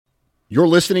You're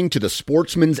listening to the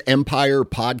Sportsman's Empire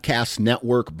Podcast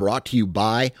Network, brought to you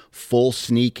by Full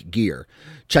Sneak Gear.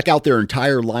 Check out their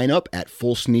entire lineup at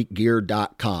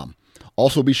fullsneakgear.com.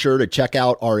 Also be sure to check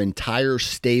out our entire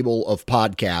stable of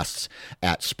podcasts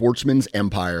at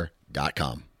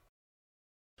sportsmansempire.com.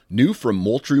 New from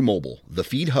Moultrie Mobile, the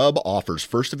Feed Hub offers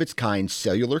first-of-its-kind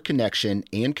cellular connection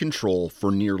and control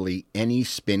for nearly any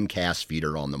spin cast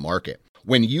feeder on the market.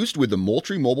 When used with the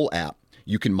Moultrie Mobile app,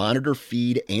 you can monitor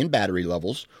feed and battery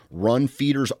levels, run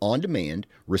feeders on demand,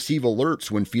 receive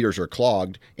alerts when feeders are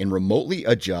clogged, and remotely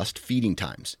adjust feeding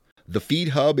times. The Feed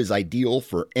Hub is ideal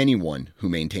for anyone who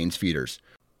maintains feeders.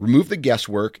 Remove the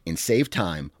guesswork and save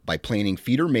time by planning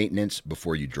feeder maintenance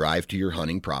before you drive to your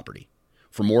hunting property.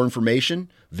 For more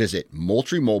information, visit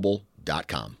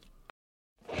moultriemobile.com.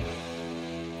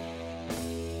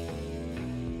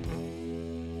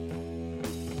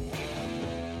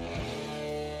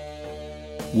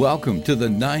 Welcome to the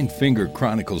Nine Finger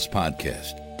Chronicles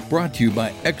podcast, brought to you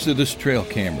by Exodus Trail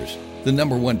Cameras, the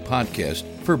 #1 podcast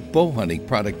for bow hunting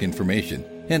product information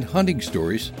and hunting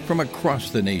stories from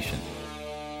across the nation.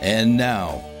 And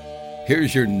now,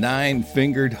 here's your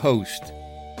nine-fingered host,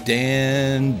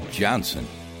 Dan Johnson.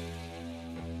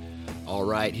 All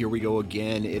right, here we go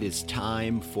again. It is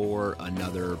time for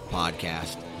another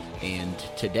podcast. And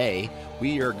today,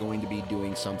 we are going to be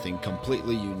doing something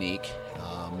completely unique.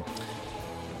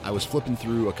 I was flipping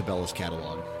through a Cabela's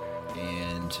catalog,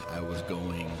 and I was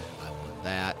going, I want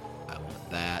that, I want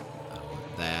that, I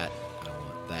want that, I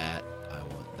want that, I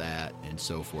want that, and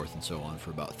so forth and so on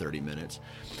for about 30 minutes.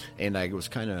 And I was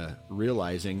kind of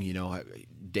realizing,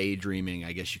 daydreaming,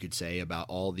 I guess you could say, about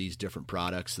all these different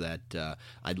products that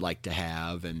I'd like to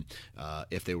have, and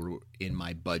if they were in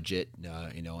my budget,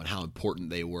 and how important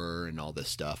they were and all this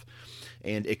stuff.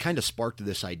 And it kind of sparked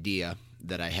this idea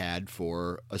that I had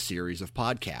for a series of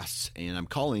podcasts, and I'm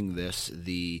calling this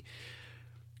the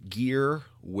Gear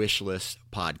Wishlist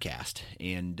Podcast.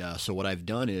 And so what I've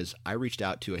done is I reached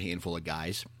out to a handful of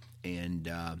guys,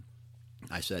 and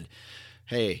I said,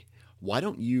 hey, why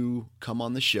don't you come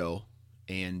on the show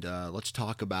and let's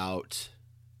talk about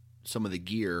some of the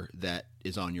gear that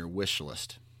is on your wish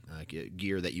list.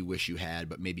 Gear that you wish you had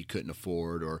but maybe couldn't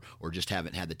afford or just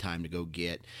haven't had the time to go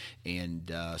get.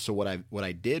 And so what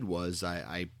I did was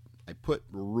I put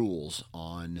rules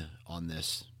on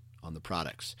the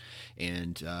products,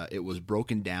 and it was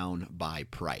broken down by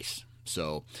price.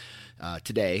 So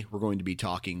today we're going to be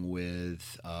talking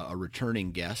with a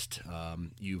returning guest.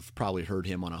 You've probably heard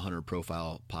him on a Hunter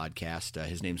Profile podcast.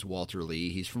 His name's Walter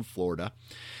Lee. He's from Florida,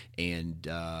 and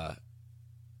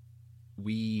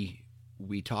we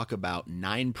talk about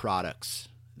 9 products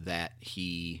that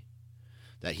he's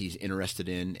interested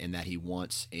in and that he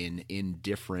wants in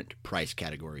different price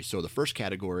categories. So the first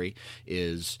category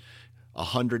is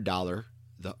 $100,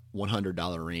 the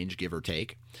 $100 range, give or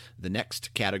take. The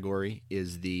next category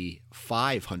is the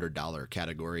 $500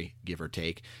 category, give or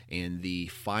take. And the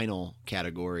final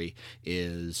category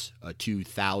is a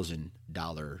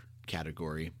 $2,000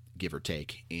 category, give or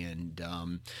take. And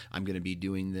I'm going to be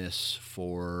doing this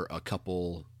for a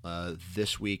couple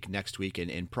this week, next week,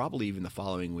 and probably even the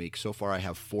following week. So far I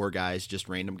have 4 guys, just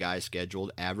random guys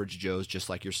scheduled, average Joes just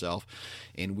like yourself,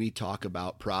 and we talk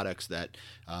about products that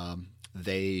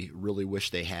they really wish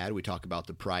they had. We talk about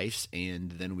the price, and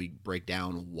then we break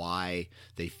down why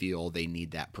they feel they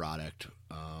need that product.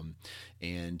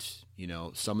 And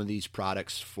some of these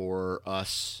products for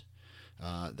us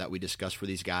that we discuss for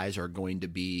these guys are going to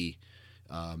be,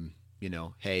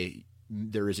 hey,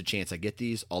 there is a chance I get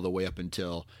these, all the way up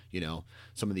until,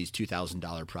 some of these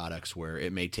 $2,000 products where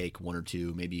it may take 1 or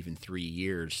 2, maybe even 3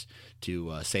 years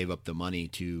to save up the money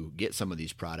to get some of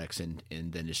these products, and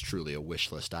then it's truly a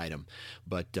wish list item.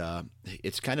 But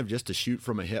it's kind of just a shoot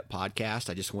from a hip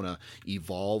podcast. I just want to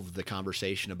evolve the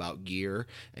conversation about gear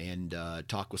and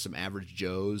talk with some average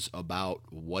Joes about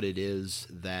what it is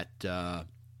that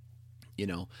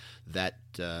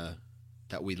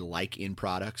that we like in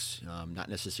products, not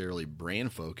necessarily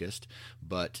brand focused,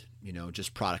 but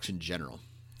just products in general.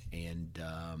 And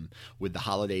with the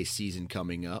holiday season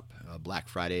coming up, Black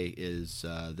Friday is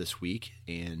this week,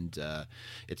 and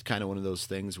it's kind of one of those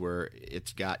things where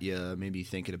it's got you maybe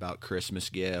thinking about Christmas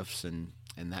gifts and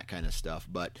that kind of stuff.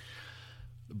 But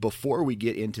before we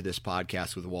get into this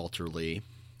podcast with Walter Lee,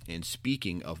 and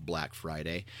speaking of Black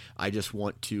Friday, I just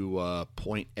want to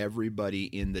point everybody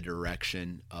in the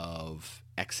direction of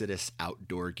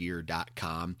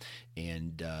ExodusOutdoorGear.com,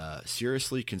 and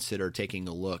seriously consider taking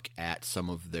a look at some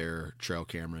of their trail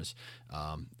cameras,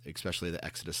 especially the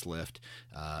Exodus Lift.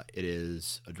 It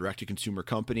is a direct-to-consumer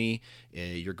company.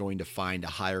 You're going to find a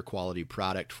higher quality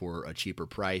product for a cheaper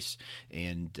price.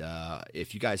 And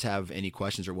if you guys have any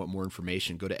questions or want more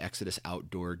information, go to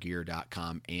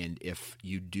ExodusOutdoorGear.com. And if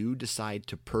you do decide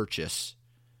to purchase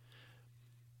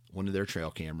one of their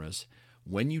trail cameras,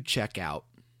 when you check out,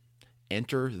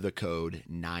 enter the code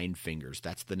 9fingers.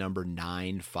 That's the number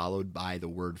 9 followed by the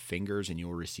word fingers, and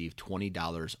you'll receive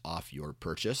 $20 off your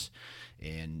purchase,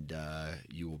 and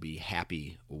you will be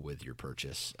happy with your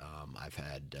purchase. I've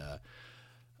had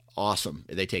awesome.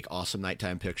 They take awesome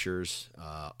nighttime pictures,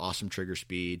 awesome trigger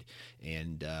speed,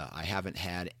 and I haven't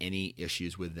had any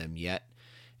issues with them yet.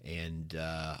 And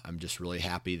I'm just really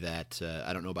happy that,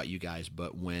 I don't know about you guys,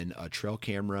 but when a trail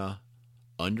camera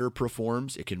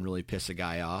underperforms, it can really piss a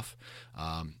guy off.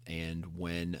 And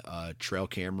when a trail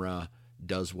camera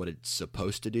does what it's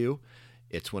supposed to do,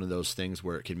 it's one of those things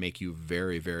where it can make you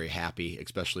very, very happy,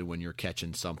 especially when you're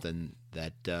catching something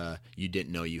that you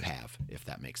didn't know you have, if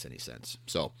that makes any sense.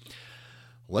 So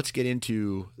let's get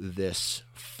into this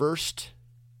first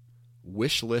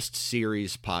wish list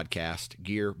series podcast: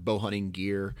 gear, bow hunting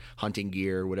gear, hunting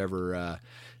gear, whatever.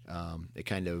 It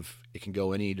can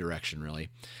go any direction really.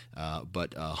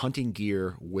 But hunting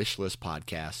gear wish list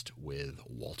podcast with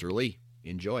Walter Lee.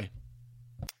 Enjoy.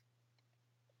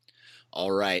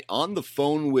 All right. On the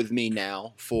phone with me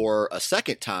now for a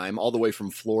second time, all the way from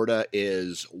Florida,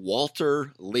 is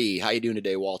Walter Lee. How you doing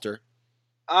today, Walter?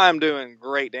 I'm doing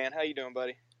great, Dan. How you doing,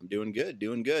 buddy? I'm doing good,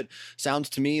 doing good. Sounds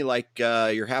to me like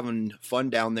you're having fun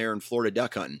down there in Florida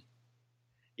duck hunting.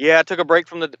 Yeah, I took a break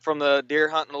from the deer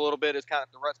hunting a little bit. It's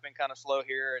the rut's been kind of slow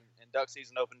here, and duck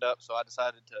season opened up, so I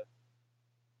decided to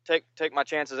take my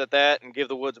chances at that and give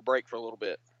the woods a break for a little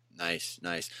bit. Nice.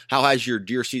 How has your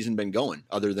deer season been going,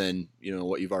 other than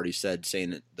what you've already said,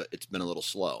 saying that it's been a little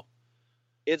slow?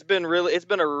 It's been a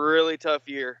really tough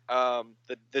year.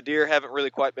 The deer haven't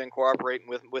really quite been cooperating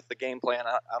with the game plan.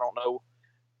 I don't know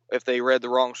if they read the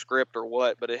wrong script or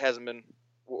what, but it hasn't been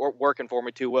working for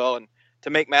me too well. And to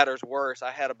make matters worse,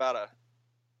 I had about a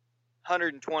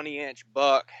 120-inch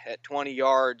buck at 20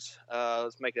 yards.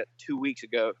 Let's make that 2 weeks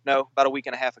ago. No, about a week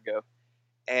and a half ago.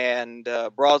 And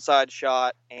broadside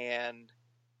shot and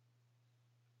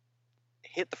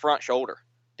hit the front shoulder.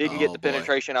 Didn't get the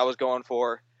penetration I was going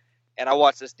for. And I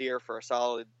watched this deer for a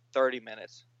solid 30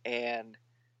 minutes. And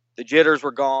the jitters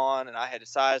were gone, and I had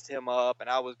sized him up, and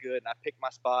I was good, and I picked my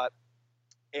spot.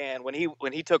 And when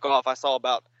he took off, I saw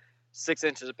about 6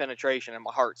 inches of penetration, and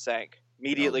my heart sank.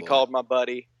 Immediately called my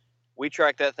buddy. We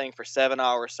tracked that thing for 7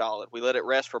 hours solid. We let it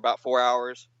rest for about 4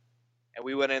 hours, and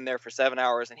we went in there for 7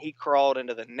 hours, and he crawled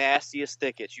into the nastiest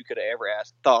thickets you could have ever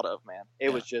thought of, man.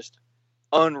 It was just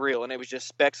unreal, and it was just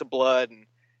specks of blood.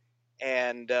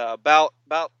 And about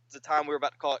the time we were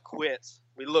about to call it quits,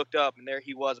 we looked up, and there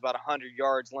he was about 100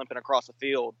 yards limping across the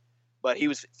field. But he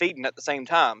was feeding at the same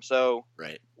time, so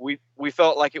we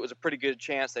felt like it was a pretty good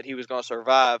chance that he was going to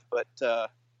survive. But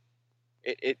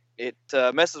it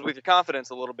messes with your confidence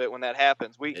a little bit when that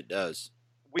happens. It does.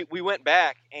 We went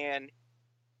back, and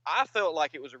I felt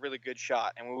like it was a really good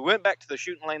shot. And when we went back to the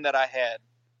shooting lane that I had,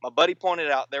 my buddy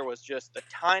pointed out there was just the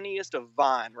tiniest of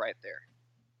vine right there.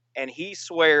 And he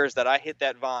swears that I hit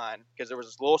that vine because there was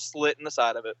this little slit in the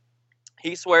side of it.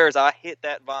 He swears I hit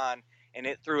that vine and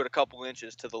it threw it a couple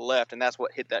inches to the left, and that's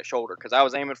what hit that shoulder because I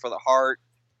was aiming for the heart.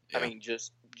 Yeah. I mean,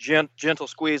 just gentle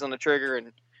squeeze on the trigger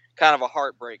and kind of a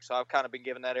heartbreak. So I've kind of been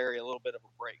giving that area a little bit of a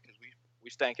break because we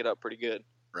stank it up pretty good.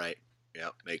 Right. Yeah,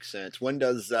 makes sense. When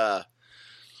does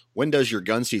your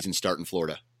gun season start in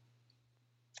Florida?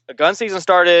 The gun season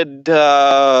started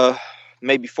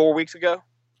maybe 4 weeks ago.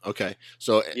 Okay,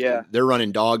 so they're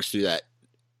running dogs through that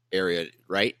area,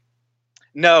 right?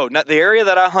 No, not the area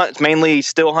that I hunt. It's mainly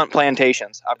still hunt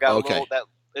plantations. I've got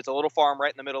it's a little farm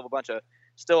right in the middle of a bunch of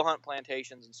still hunt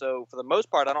plantations, and so for the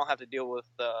most part, I don't have to deal with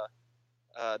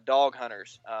dog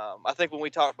hunters. I think when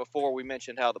we talked before, we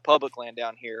mentioned how the public land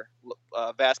down here,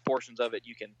 vast portions of it,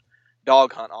 you can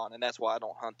dog hunt on, and that's why I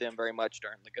don't hunt them very much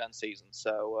during the gun season.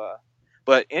 So,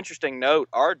 but interesting note,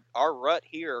 our rut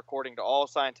here, according to all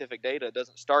scientific data,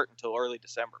 doesn't start until early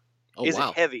December.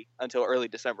 Isn't heavy until early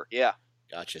December. Yeah.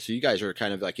 Gotcha. So you guys are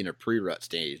kind of like in a pre-rut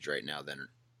stage right now then.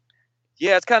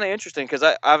 Yeah, it's kind of interesting because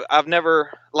I've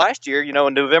never, last year,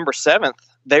 on November 7th,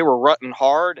 they were rutting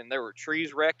hard and there were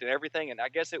trees wrecked and everything. And I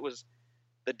guess it was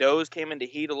the does came into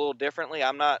heat a little differently.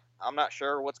 I'm not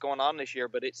sure what's going on this year,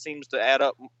 but it seems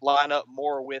to line up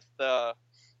more with the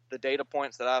data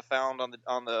points that I found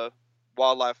on the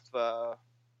wildlife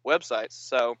websites.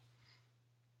 So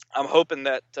I'm hoping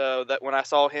that that when I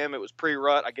saw him, it was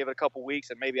pre-rut. I give it a couple weeks,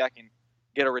 and maybe I can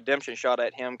get a redemption shot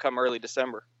at him come early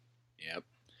December. Yep.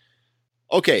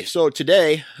 Okay, so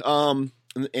today,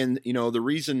 and you know, the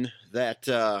reason that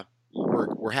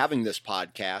we're having this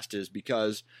podcast is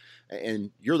because,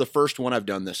 and you're the first one I've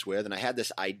done this with, and I had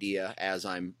this idea as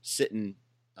I'm sitting.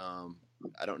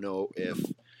 I don't know if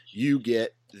you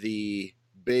get the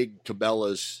big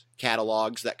Cabela's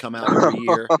catalogs that come out every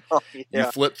year. Yeah.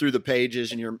 You flip through the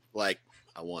pages and you're like,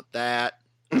 I want that,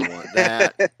 I want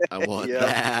that, I want Yeah.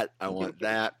 that, I want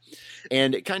that.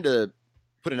 And it kind of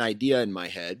put an idea in my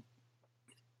head.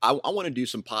 I want to do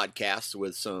some podcasts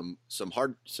with some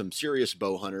serious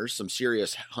bow hunters, some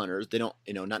serious hunters. They don't,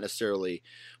 you know, not necessarily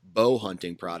bow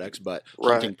hunting products, but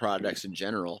hunting products in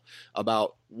general,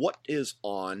 about what is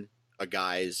on a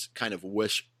guy's kind of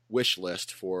wish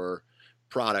list for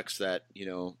products that, you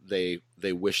know, they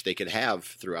wish they could have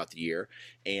throughout the year.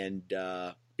 And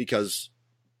because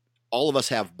all of us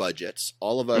have budgets,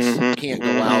 all of us can't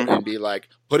go out and be like,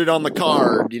 put it on the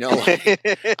card, you know, like,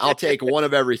 I'll take one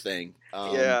of everything.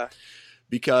 Yeah.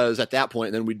 Because at that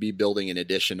point, then we'd be building an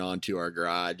addition onto our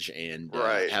garage and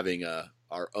having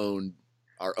our own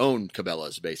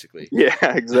Cabela's, basically. Yeah,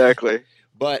 exactly.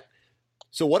 But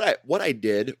so what I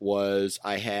did was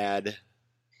I had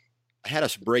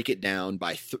us break it down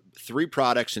by three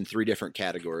products in three different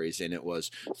categories, and it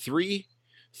was three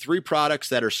products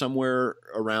that are somewhere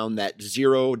around that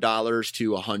 $0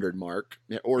 to $100 mark,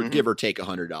 or give or take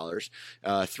 $100.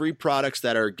 Three products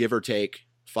that are give or take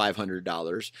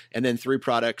 $500, and then three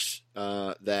products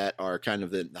that are kind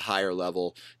of the higher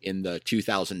level in the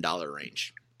 $2,000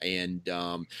 range. And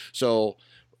so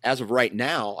as of right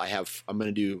now, I'm going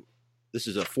to do, this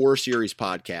is a 4-series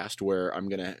podcast where I'm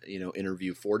going to, you know,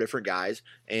 interview 4 different guys,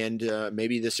 and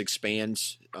maybe this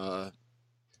expands, but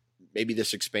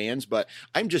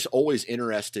I'm just always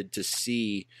interested to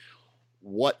see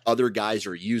what other guys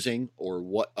are using, or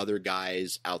what other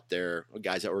guys out there,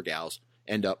 guys or gals,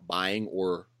 end up buying,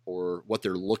 or what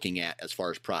they're looking at as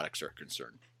far as products are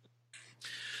concerned.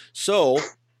 So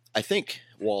I think,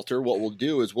 Walter, what we'll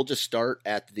do is we'll just start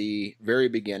at the very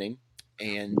beginning,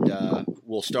 and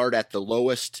we'll start at the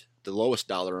lowest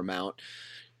dollar amount.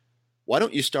 Why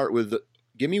don't you start with,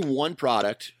 give me one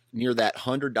product near that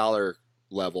 $100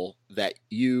 level that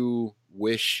you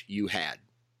wish you had.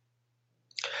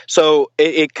 So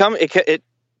it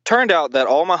turned out that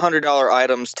all my $100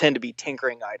 items tend to be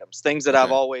tinkering items, things that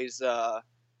I've always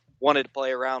wanted to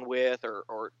play around with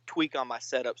or tweak on my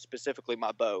setup, specifically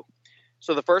my bow.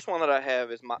 So the first one that I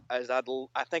have is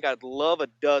I think I'd love a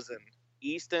dozen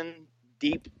Easton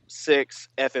Deep 6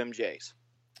 FMJs.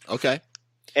 Okay.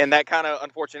 And that kind of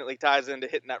unfortunately ties into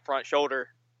hitting that front shoulder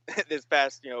this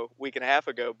past week and a half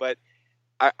ago. But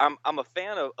I'm a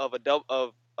fan of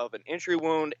an entry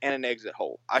wound and an exit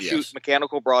hole. I shoot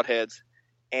mechanical broadheads,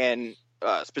 and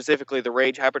specifically the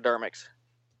Rage hypodermics.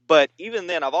 But even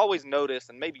then, I've always noticed,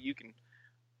 and maybe you can,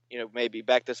 maybe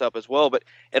back this up as well, but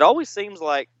it always seems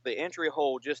like the entry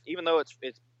hole, just even though it's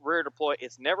rear deploy,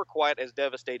 it's never quite as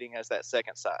devastating as that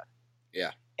second side.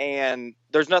 Yeah. And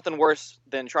there's nothing worse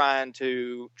than trying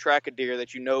to track a deer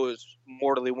that is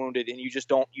mortally wounded, and you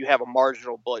have a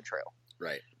marginal blood trail.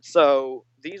 Right. So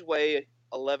these weigh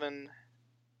 11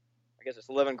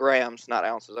 grams, not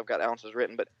ounces. I've got ounces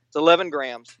written, but it's 11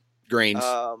 grams. Grains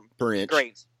per inch.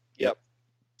 Grains. Yep.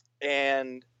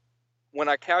 And when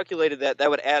I calculated that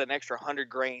would add an extra 100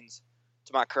 grains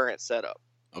to my current setup.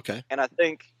 Okay. And I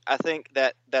think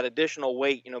that additional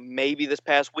weight, maybe this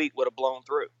past week would have blown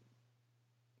through.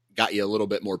 Got you a little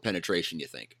bit more penetration, you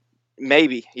think?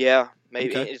 Maybe, yeah.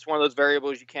 Maybe. Okay. It's one of those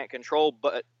variables you can't control,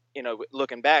 but,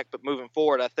 looking back, but moving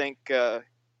forward, I think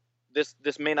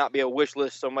this may not be a wish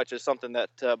list so much as something that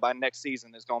by next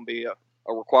season is going to be a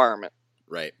requirement.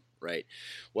 Right.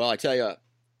 Well, I tell you,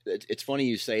 it's funny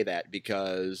you say that,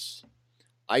 because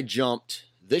I jumped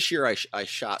this year. I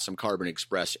shot some Carbon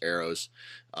Express arrows,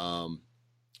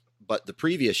 but the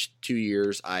previous 2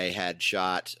 years I had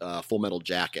shot Full Metal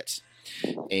Jackets,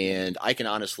 and I can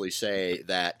honestly say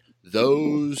that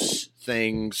those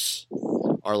things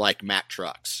are like Mack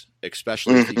trucks,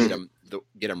 especially if you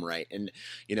get them right. And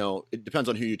it depends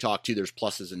on who you talk to. There's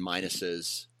pluses and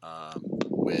minuses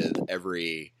with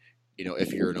every.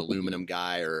 If you're an aluminum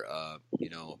guy or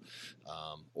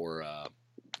a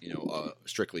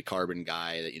strictly carbon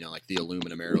guy, that like the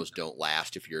aluminum arrows don't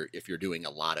last if you're doing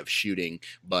a lot of shooting,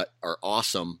 but are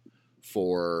awesome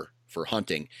for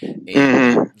hunting.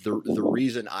 And the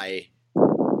reason I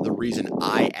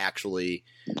actually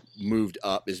moved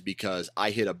up is because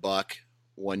I hit a buck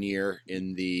one year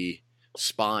in the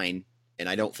spine, and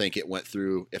I don't think it went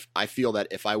through. If I feel that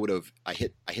if I would have, I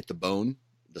hit the bone,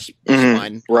 the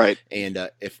spine, right, and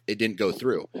if it didn't go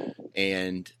through,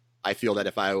 and I feel that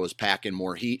if I was packing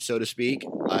more heat, so to speak,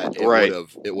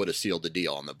 it would have sealed the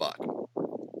deal on the buck.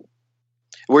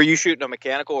 Were you shooting a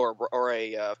mechanical or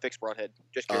a fixed broadhead?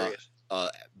 Just curious.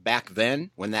 Back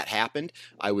then, when that happened,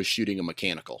 I was shooting a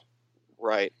mechanical.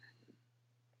 Right.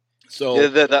 So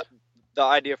the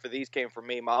idea for these came from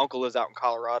me. My uncle lives out in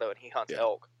Colorado and he hunts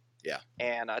elk. Yeah.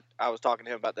 And I was talking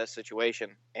to him about that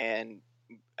situation, and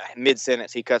mid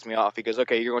sentence he cuts me off. He goes,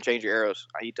 "Okay, you're going to change your arrows."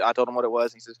 I told him what it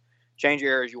was. He says, "Change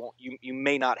your arrows. You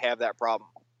may not have that problem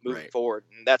moving forward."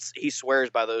 And he swears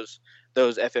by those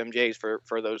FMJs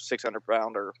for those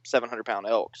 600-pound or 700-pound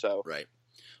elk. So right.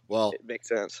 Well, it makes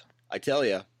sense. I tell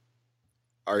you,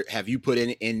 have you put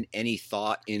in any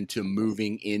thought into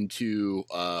moving into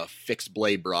fixed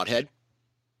blade broadhead?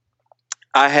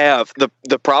 I have.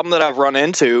 The problem that I've run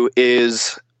into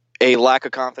is a lack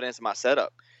of confidence in my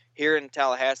setup. Here in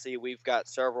Tallahassee, we've got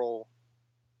several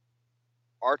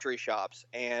archery shops,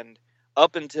 and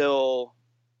up until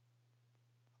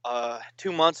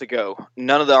 2 months ago,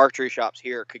 none of the archery shops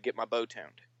here could get my bow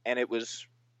tuned, and it was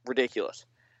ridiculous.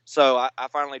 So I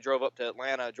finally drove up to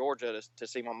Atlanta, Georgia to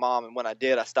see my mom, and when I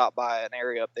did, I stopped by an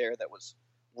area up there that was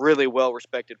really well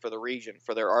respected for the region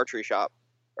for their archery shop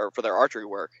or for their archery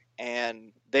work,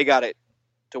 and they got it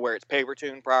to where it's paper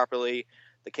tuned properly.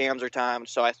 The cams are timed.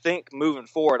 So I think moving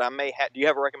forward, I may have. Do you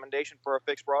have a recommendation for a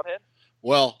fixed broadhead?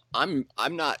 Well, I'm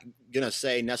not gonna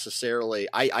say necessarily.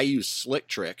 I use Slick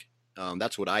Trick.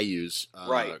 That's what I use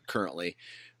currently,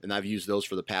 and I've used those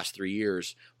for the past 3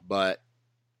 years. But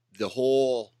the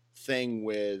whole thing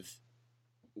with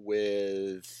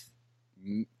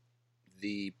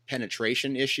the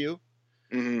penetration issue,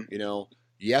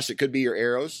 yes, it could be your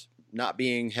arrows not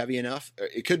being heavy enough.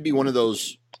 It could be one of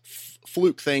those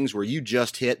fluke things where you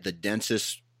just hit the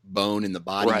densest bone in the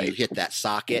body. Right. You hit that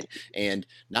socket, and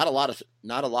not a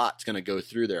lot's going to go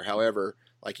through there. However,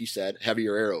 like you said,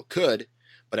 heavier arrow could,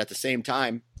 but at the same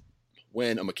time,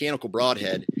 when a mechanical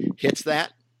broadhead hits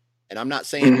that, and I'm not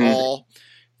saying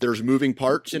there's moving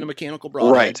parts in a mechanical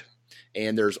broadhead. Right.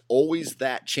 And there's always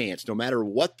that chance, no matter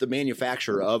what the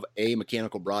manufacturer of a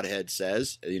mechanical broadhead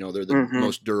says, they're the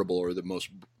most durable or the most,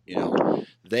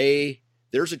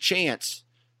 there's a chance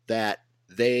that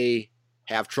they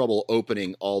have trouble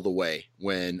opening all the way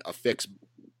when a fixed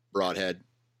broadhead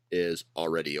is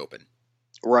already open.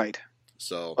 Right.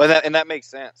 So, and that makes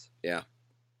sense. Yeah.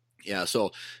 Yeah.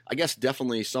 So I guess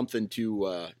definitely something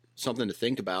to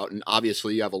think about. And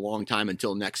obviously you have a long time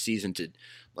until next season to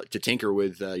tinker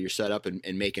with your setup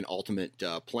and make an ultimate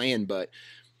plan. But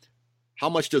how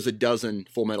much does a dozen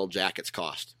Full Metal Jackets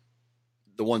cost?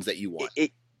 The ones that you want?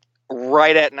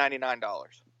 Right at $99.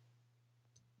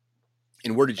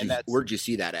 And where did you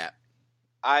see that at?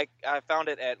 I found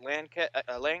it at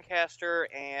Lancaster,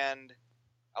 and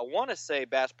I want to say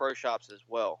Bass Pro Shops as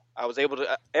well. I was able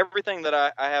to everything that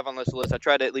I have on this list. I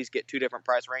tried to at least get 2 different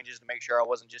price ranges to make sure I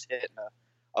wasn't just hitting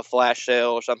a flash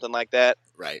sale or something like that.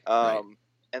 Right.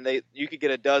 And you could get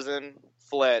a dozen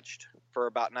fletched for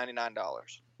about $99.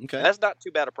 Okay, and that's not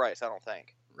too bad a price, I don't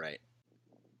think. Right.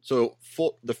 So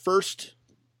the first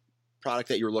product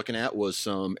that you were looking at was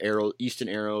some Easton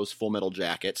Arrows Full Metal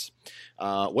Jackets.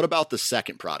 What about the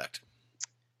second product?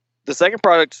 The second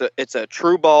product, it's a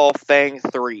True Ball Fang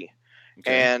 3.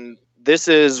 Okay. And this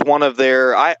is one of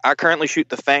their, I currently shoot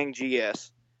the Fang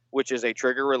GS, which is a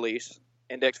trigger release,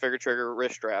 index finger trigger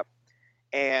wrist strap.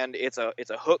 And it's a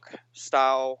hook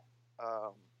style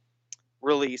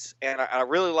release. And I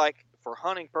really like, for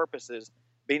hunting purposes,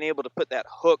 being able to put that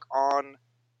hook on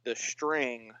the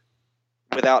string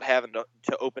without having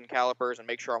to open calipers and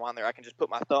make sure I'm on there. I can just put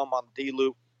my thumb on the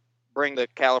D-loop, bring the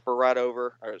caliper right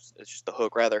over, or it's just the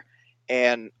hook rather,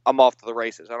 and I'm off to the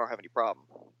races. I don't have any problem.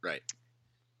 Right.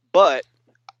 But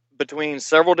between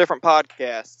several different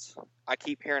podcasts, I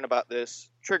keep hearing about this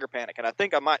trigger panic, and I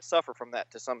think I might suffer from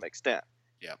that to some extent.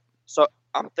 Yeah. So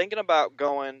I'm thinking about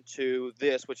going to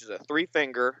this, which is a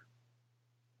 3-finger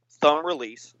thumb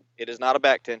release. It is not a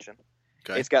back tension.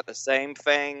 Okay. It's got the same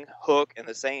Fang hook and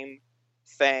the same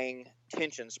Fang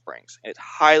tension springs. It's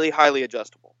highly, highly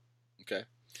adjustable. Okay.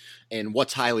 And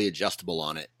what's highly adjustable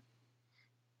on it?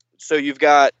 So you've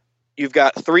got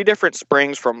 3 different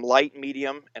springs, from light,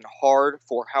 medium, and hard,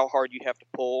 for how hard you have to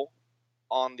pull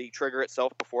on the trigger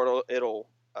itself before it'll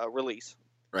release.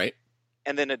 Right.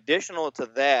 And then additional to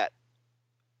that,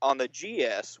 on the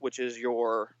GS, which is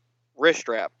your wrist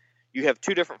strap, you have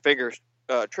 2 different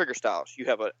trigger styles. You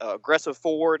have a aggressive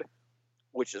forward,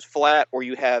 which is flat, or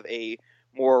you have a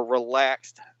more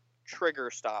relaxed trigger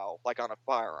style, like on a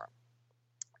firearm.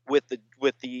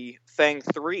 with the Fang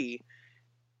 3,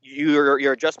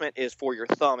 your adjustment is for your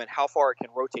thumb and how far it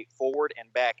can rotate forward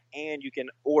and back, and you can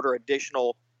order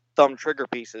additional thumb trigger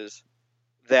pieces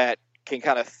that can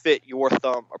kind of fit your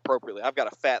thumb appropriately. I've got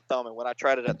a fat thumb, and when I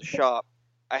tried it at the shop,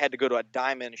 I had to go to a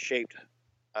diamond-shaped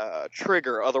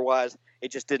trigger. Otherwise,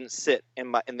 it just didn't sit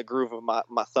in the groove of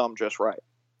my thumb just right.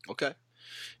 Okay.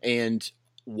 And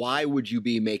why would you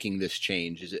be making this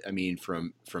change? Is it, I mean,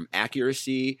 from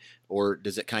accuracy, or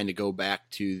does it kind of go back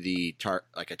to the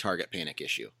like a target panic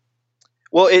issue?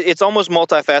 Well, it's almost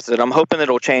multifaceted. I'm hoping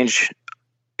it'll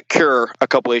cure a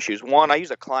couple issues. One, I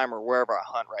use a climber wherever I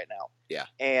hunt right now. Yeah.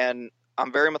 And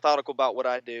I'm very methodical about what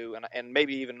I do, and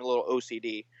maybe even a little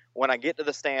OCD. When I get to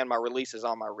the stand, my release is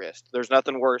on my wrist. There's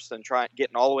nothing worse than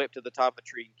getting all the way up to the top of the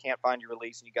tree. You can't find your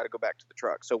release, and you got to go back to the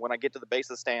truck. So when I get to the base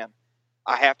of the stand,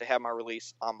 I have to have my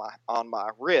release on my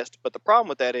wrist. But the problem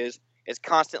with that is it's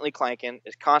constantly clanking,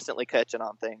 it's constantly catching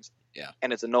on things. Yeah.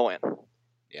 And it's annoying.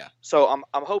 Yeah. So I'm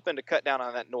hoping to cut down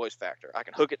on that noise factor. I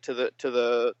can hook it to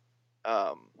the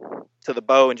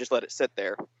bow and just let it sit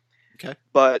there. Okay.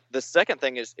 But the second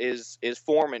thing is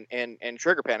form and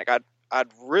trigger panic. I'd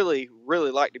really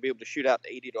like to be able to shoot out to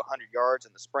 80 to 100 yards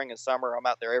in the spring and summer. I'm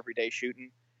out there every day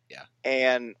shooting. Yeah.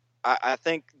 And I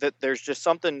think that there's just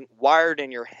something wired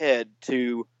in your head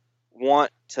to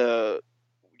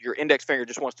your index finger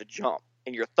just wants to jump,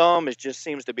 and your thumb just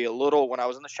seems to be a little. When I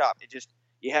was in the shop,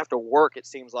 you have to work. It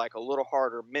seems like a little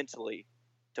harder mentally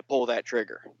to pull that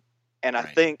trigger, and right. I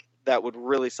think that would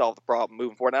really solve the problem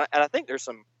moving forward. And I think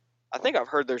I've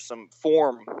heard there's some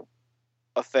form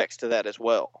effects to that as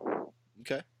well.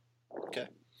 Okay.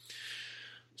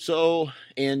 So,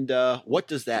 and what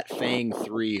does that Fang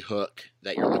 3 hook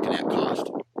that you're looking at cost?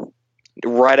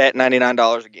 Right at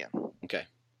 $99 again. Okay.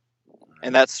 Right.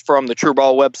 And that's from the True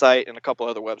Ball website and a couple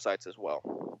other websites as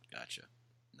well. Gotcha.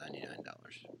 $99.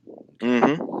 Okay.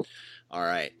 Mm-hmm. All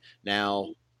right.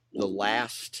 Now, the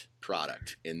last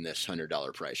product in this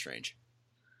 $100 price range.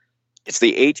 It's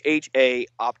the HHA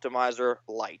Optimizer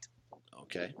Lite.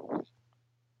 Okay.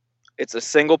 It's a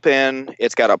single pin.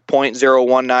 It's got a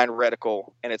 .019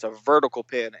 reticle, and it's a vertical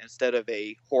pin instead of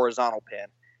a horizontal pin.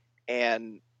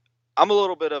 And I'm a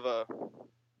little bit of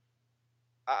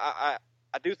I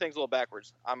do things a little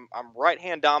backwards. I'm right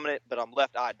hand dominant, but I'm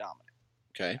left eye dominant.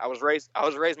 Okay. I was raised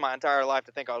my entire life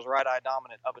to think I was right eye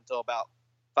dominant up until about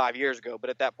 5 years ago.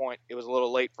 But at that point, it was a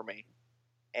little late for me,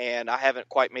 and I haven't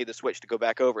quite made the switch to go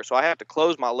back over. So I have to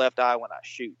close my left eye when I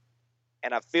shoot.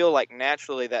 And I feel like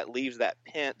naturally that leaves that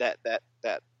pin, that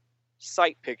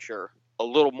sight picture a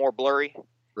little more blurry.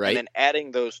 Right. And then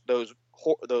adding those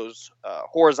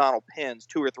horizontal pins,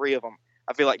 2 or 3 of them,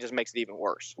 I feel like just makes it even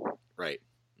worse. Right.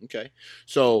 Okay.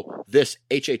 So this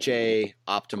HHA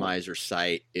Optimizer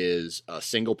sight is a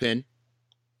single pin?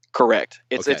 Correct.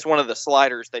 It's one of the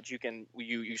sliders that you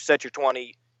set your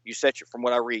 20, from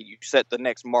what I read, you set the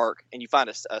next mark, and you find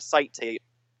a sight tape.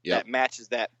 Yep. That matches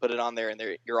that, put it on there, and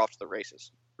you're off to the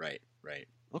races. Right.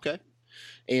 Okay.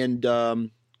 And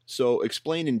so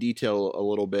explain in detail a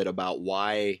little bit about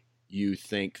why you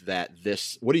think that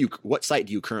what sight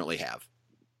do you currently have?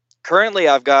 Currently,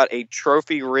 I've got a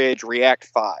Trophy Ridge React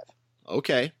 5.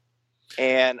 Okay.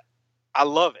 And I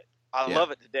love it. I love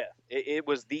it to death. It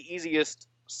was the easiest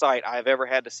sight I've ever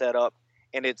had to set up,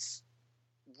 and it's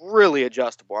really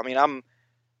adjustable. I mean,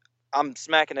 I'm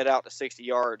smacking it out to 60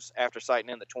 yards after sighting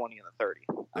in the 20 and the 30.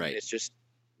 I mean, it's just,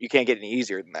 you can't get any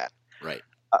easier than that. Right.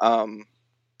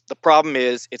 The problem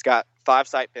is it's got 5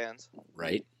 sight pins.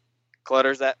 Right.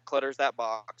 Clutters that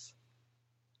box.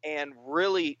 And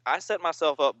really, I set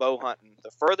myself up bow hunting.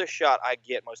 The furthest shot I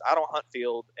get I don't hunt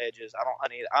field edges. I don't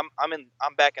hunt any.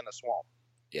 I'm back in the swamp.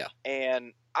 Yeah.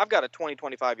 And I've got a 20,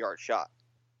 25 yard shot.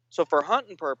 So for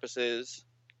hunting purposes,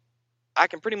 I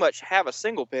can pretty much have a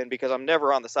single pin because I'm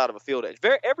never on the side of a field edge.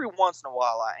 Every once in a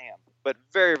while I am, but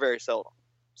very, very seldom.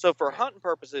 So for hunting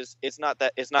purposes, it's not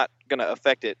going to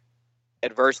affect it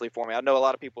adversely for me. I know a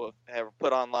lot of people have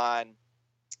put online,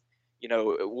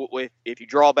 if you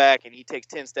draw back and he takes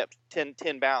 10 steps, 10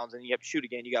 bounds, and you have to shoot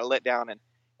again, you got to let down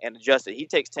and adjust it. He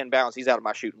takes 10 bounds, he's out of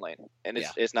my shooting lane, and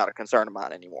it's not a concern of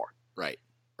mine anymore. Right.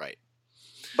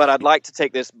 But I'd like to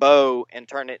take this bow and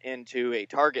turn it into a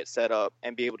target setup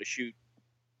and be able to shoot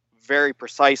very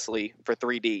precisely for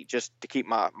 3D, just to keep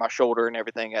my shoulder and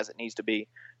everything as it needs to be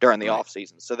during the off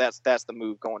season. So that's the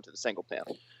move, going to the single pin.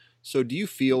 So do you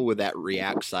feel with that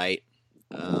React sight,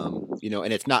 and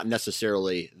it's not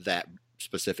necessarily that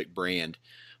specific brand,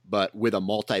 but with a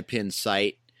multi-pin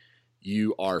sight,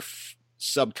 you are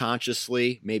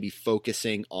subconsciously maybe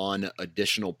focusing on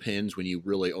additional pins when you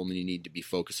really only need to be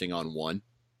focusing on one?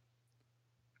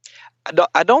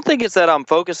 I don't think it's that I'm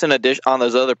focusing on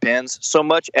those other pins so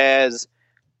much as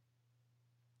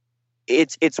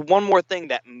it's one more thing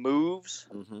that moves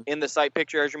in the sight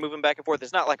picture as you're moving back and forth.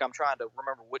 It's not like I'm trying to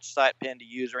remember which sight pin to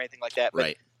use or anything like that,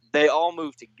 but they all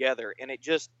move together, and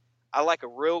I like a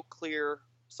real clear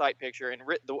sight picture. And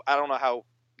I don't know how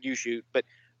you shoot, but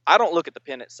I don't look at the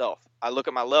pin itself. I look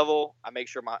at my level. I make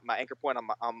sure my anchor point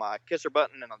on my kisser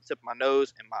button and on the tip of my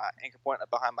nose and my anchor point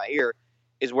behind my ear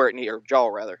is where it needs, or jaw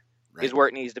rather, is where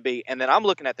it needs to be. And then I'm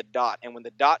looking at the dot, and when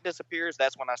the dot disappears,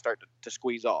 that's when I start to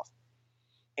squeeze off.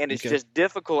 And it's just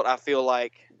difficult, I feel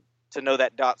like, to know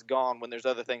that dot's gone when there's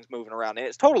other things moving around. And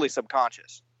it's totally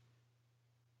subconscious.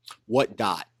 What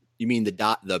dot? You mean the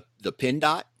dot, the pin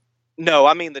dot? No,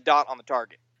 I mean the dot on the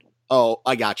target. Oh,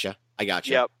 I gotcha.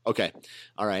 Yep. Okay.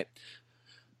 All right.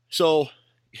 So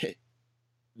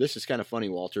this is kind of funny,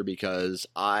 Walter, because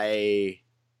I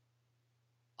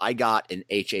got an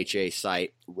HHA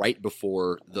sight right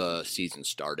before the season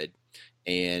started,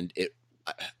 and it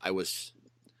was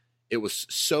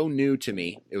so new to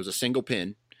me. It was a single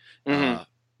pin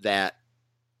that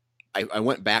I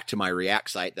went back to my React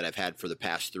sight that I've had for the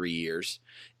past 3 years,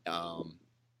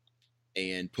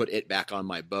 and put it back on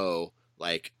my bow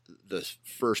like the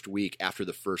first week after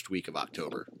the first week of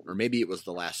October, or maybe it was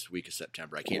the last week of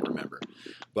September. I can't remember,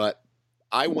 but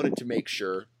I wanted to make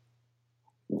sure,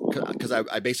 because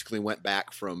I basically went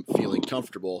back from feeling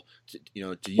comfortable to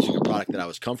using a product that I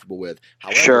was comfortable with.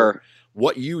 However,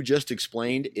 what you just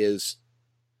explained is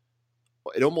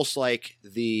it almost like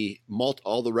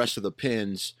all the rest of the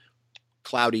pins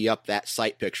cloudy up that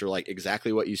sight picture, like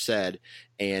exactly what you said.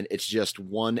 And it's just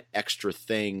one extra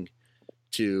thing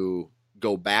to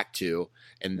go back to.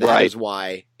 And that is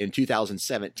why in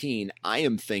 2017, I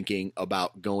am strongly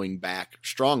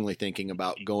thinking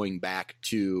about going back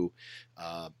to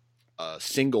a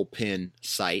single pin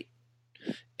sight.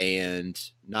 And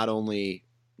not only,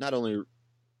 I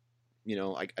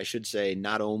should say,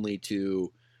 not only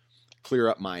to clear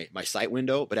up my sight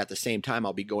window, but at the same time,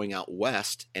 I'll be going out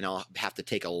west and I'll have to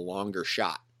take a longer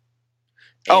shot.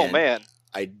 And oh man.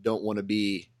 I don't want to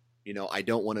be,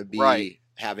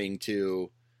 having to,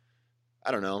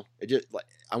 I don't know.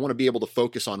 I want to be able to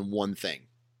focus on one thing.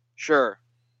 Sure.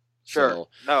 So,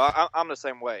 no, I'm the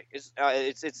same way. It's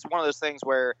one of those things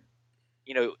where,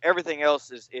 everything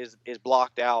else is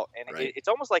blocked out, and it's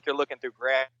almost like you're looking through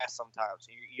grass sometimes.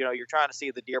 You're trying to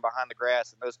see the deer behind the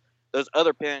grass, and those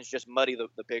other pins just muddy the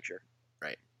picture.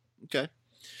 Right. Okay.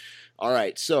 All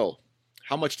right. So,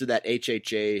 how much did that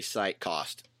HHA sight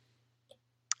cost?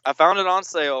 I found it on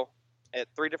sale at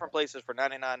 3 different places for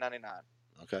 $99.99.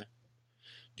 Okay.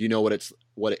 Do you know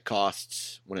what it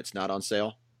costs when it's not on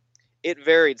sale? It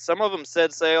varied. Some of them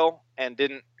said sale and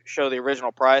didn't show the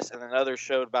original price, and then others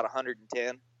showed about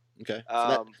 110. Okay.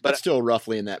 So that's still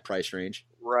roughly in that price range.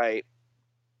 Right.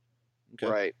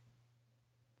 Okay. Right.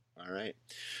 All right.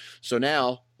 So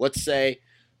now let's say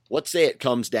it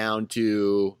comes down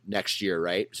to next year,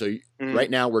 right? So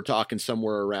right now we're talking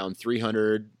somewhere around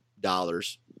 $300,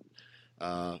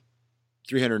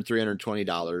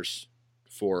 $320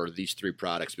 for these 3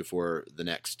 products before the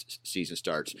next season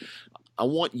starts. I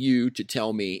want you to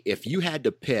tell me, if you had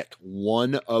to pick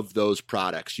one of those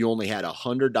products, you only had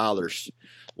 $100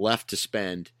 left to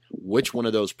spend, which one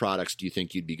of those products do you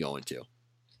think you'd be going to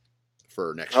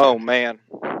for next year? Oh man.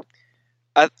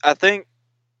 I think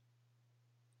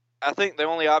the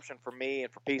only option for me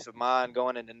and for peace of mind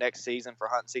going into next season, for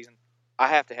hunting season, I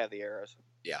have to have the arrows.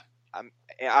 Yeah.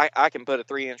 I can put a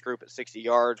 3-inch group at 60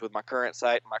 yards with my current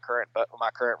sight and my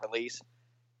current release,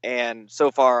 and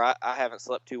so far I haven't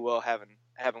slept too well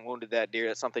having wounded that deer.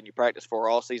 That's something you practice for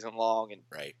all season long, and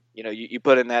you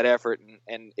put in that effort,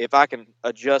 and if I can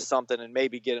adjust something and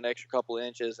maybe get an extra couple of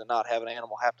inches and not have an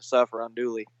animal have to suffer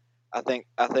unduly, I think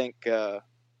the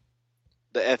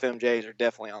FMJs are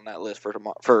definitely on that list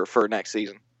for next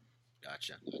season.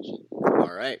 Gotcha.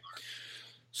 All right.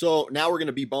 So now we're going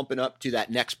to be bumping up to that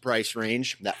next price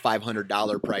range, that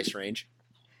 $500 price range.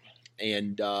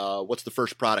 And what's the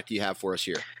first product you have for us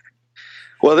here?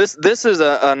 Well, this is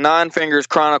a Nine Fingers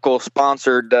Chronicle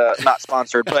sponsored, not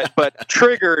sponsored, but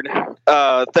triggered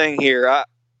thing here.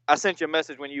 I sent you a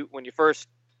message when you first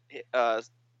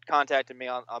contacted me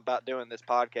about doing this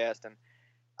podcast, and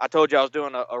I told you I was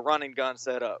doing a running gun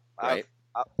setup. Right.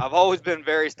 I've always been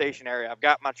very stationary. I've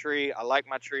got my tree. I like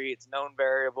my tree. It's known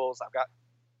variables.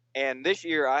 And this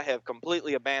year I have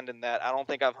completely abandoned that. I don't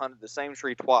think I've hunted the same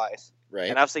tree twice. Right.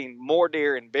 And I've seen more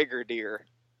deer and bigger deer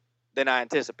than I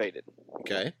anticipated.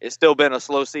 Okay. It's still been a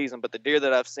slow season, but the deer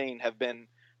that I've seen have been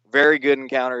very good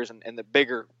encounters and the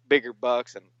bigger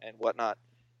bucks and whatnot.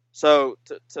 So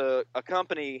to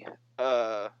accompany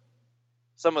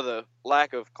some of the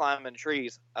lack of climbing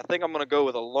trees, I think I'm going to go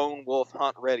with a Lone Wolf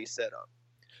Hunt Ready setup.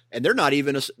 And they're not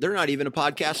even a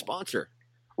podcast sponsor.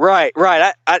 Right.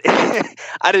 I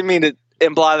I didn't mean to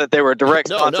imply that they were a direct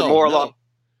sponsor. Along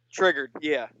triggered.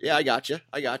 Yeah. Yeah, I gotcha.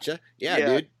 Yeah,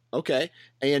 dude. Okay.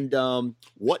 And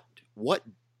what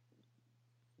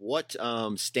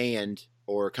stand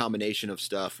or combination of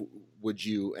stuff would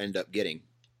you end up getting?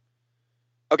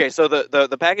 Okay, so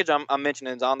the package I'm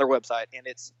mentioning is on their website, and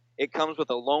it comes with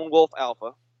a Lone Wolf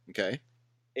Alpha. Okay.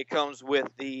 It comes with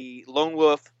the Lone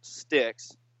Wolf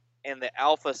sticks and the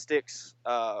Alpha sticks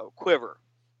quiver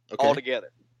all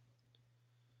together.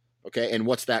 Okay, and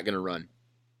what's that going to run?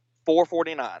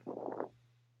 $449.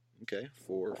 Okay,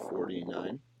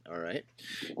 $449. All right.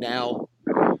 Now,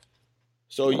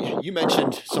 so you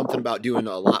mentioned something about doing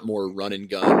a lot more run and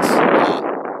guns.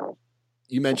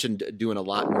 You mentioned doing a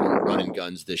lot more run and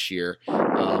guns this year.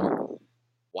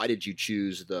 Why did you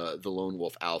choose the Lone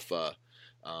Wolf Alpha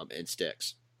and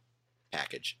sticks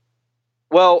package?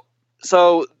 Well,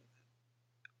 so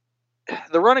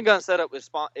the run and gun setup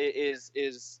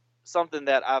is something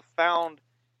that I've found,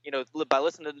 by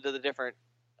listening to the different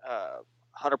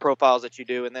hunter profiles that you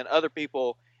do, and then other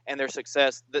people and their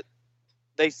success, that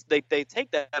they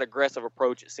take that aggressive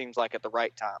approach. It seems like at the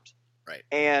right times, right?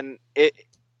 And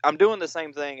I'm doing the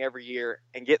same thing every year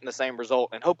and getting the same result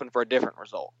and hoping for a different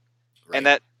result, right.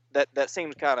 And that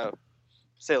seems kind of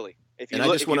silly. I'm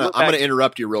going to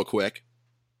interrupt you real quick.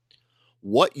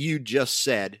 What you just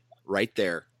said right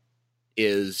there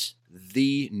is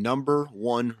the number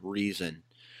one reason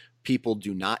people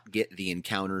do not get the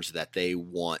encounters that they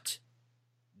want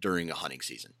during a hunting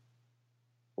season.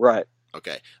 Right.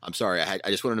 Okay. I'm sorry. I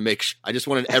just wanted I just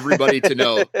wanted everybody to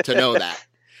know that,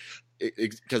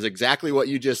 because exactly what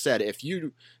you just said. If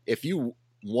you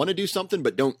want to do something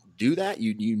but don't do that,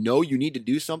 you need to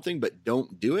do something but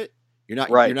don't do it, you're not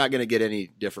going to get any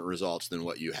different results than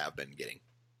what you have been getting.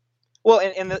 Well,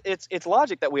 and it's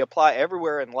logic that we apply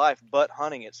everywhere in life but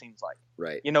hunting, it seems like.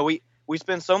 Right. We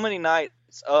spend so many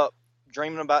nights up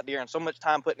dreaming about deer and so much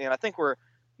time putting in. I think we're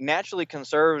naturally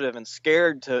conservative and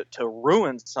scared to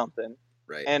ruin something.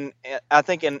 Right. And I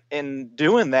think in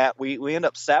doing that, we end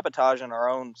up sabotaging our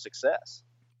own success.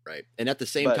 Right. And at the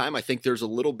same time, I think there's a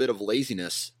little bit of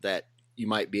laziness that you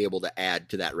might be able to add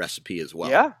to that recipe as well.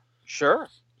 Yeah, sure.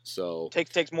 So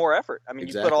takes more effort. I mean,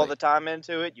 exactly. You put all the time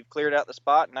into it. You've cleared out the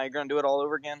spot. And now you're going to do it all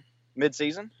over again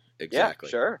mid-season. Exactly.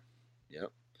 Yeah, sure.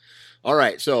 Yep. All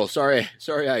right. So sorry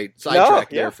I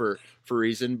sidetracked there for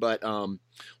reason, but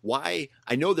why?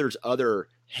 I know there's other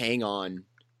hang-on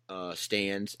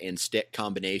stands and stick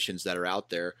combinations that are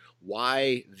out there.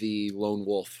 Why the Lone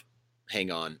Wolf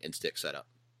hang-on and stick setup?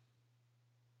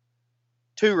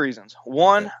 2 reasons.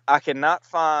 One, I cannot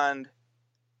find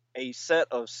a set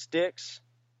of sticks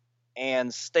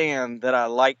and stand that I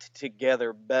liked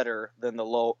together better than the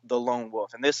Lone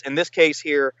Wolf. In this case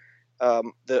here, I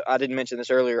didn't mention this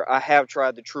earlier. I have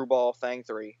tried the True Ball Fang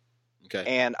 3. Okay.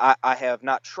 And I have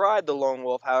not tried the Lone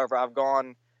Wolf. However, I've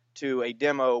gone to a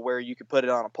demo where you could put it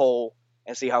on a pole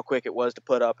and see how quick it was to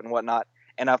put up and whatnot.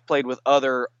 And I've played with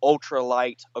other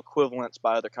ultralight equivalents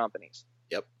by other companies.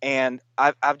 Yep. And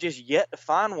I've just yet to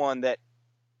find one that,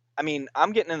 I mean,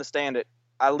 I'm getting in the stand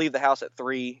I leave the house at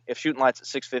 3. If shooting light's at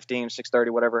 6:15, 6:30,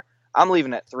 whatever, I'm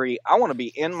leaving at 3. I want to be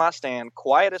in my stand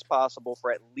quiet as possible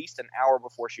for at least an hour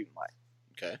before shooting light.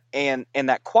 Okay. And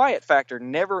that quiet factor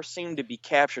never seemed to be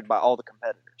captured by all the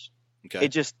competitors. Okay.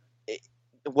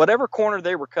 Whatever corner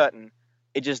they were cutting,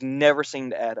 it just never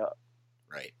seemed to add up.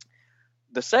 Right.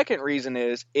 The second reason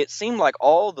is it seemed like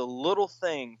all the little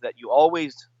things that you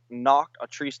always knocked a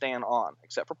tree stand on,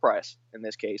 except for price in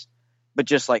this case, but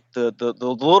just like the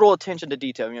little attention to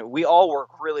detail. We all work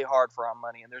really hard for our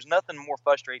money, and there's nothing more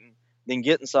frustrating than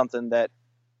getting something that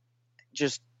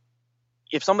just,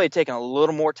 if somebody had taken a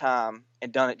little more time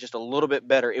and done it just a little bit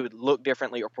better, it would look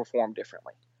differently or perform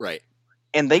differently. Right.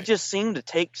 And they just seem to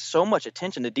take so much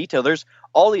attention to detail. There's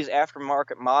all these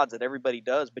aftermarket mods that everybody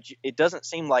does, but it doesn't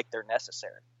seem like they're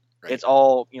necessary. Right. It's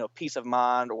all, peace of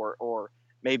mind or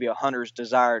maybe a hunter's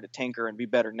desire to tinker and be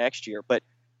better next year. But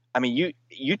I mean,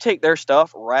 you take their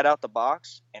stuff right out the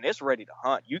box and it's ready to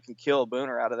hunt. You can kill a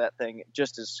booner out of that thing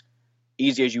just as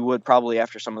easy as you would probably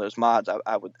after some of those mods,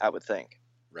 I would think.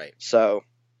 Right. So.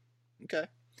 Okay.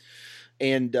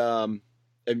 And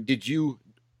did you,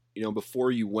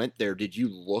 before you went there, did you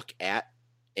look at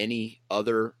any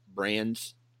other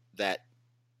brands that,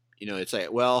 it's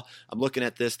like, well, I'm looking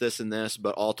at this, and this,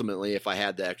 but ultimately if I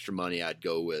had the extra money, I'd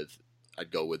go with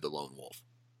the Lone Wolf?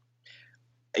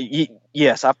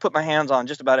 Yes, I've put my hands on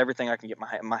just about everything I can get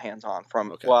my hands on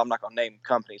from. Okay. Well, I'm not going to name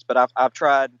companies, but I've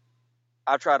tried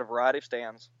I've tried a variety of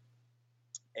stands,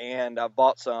 and I've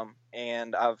bought some,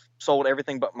 and I've sold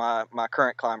everything but my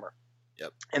current climber.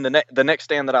 Yep. And the next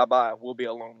stand that I buy will be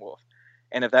a Lone Wolf.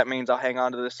 And if that means I'll hang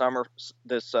on to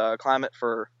this climate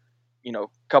for, a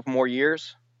couple more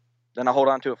years, then I'll hold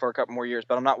on to it for a couple more years.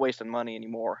 But I'm not wasting money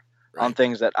anymore on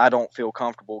things that I don't feel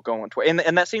comfortable going to.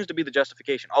 And that seems to be the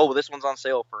justification. Oh, well, this one's on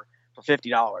sale for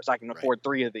 $50. I can afford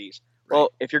 3 of these. Right. Well,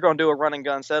 if you're going to do a run and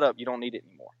gun setup, you don't need it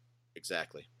anymore.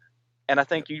 Exactly. And I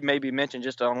think you maybe mentioned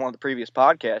just on one of the previous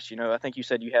podcasts, I think you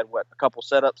said you had a couple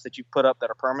setups that you put up that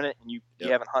are permanent, and you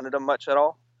haven't hunted them much at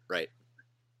all. Right.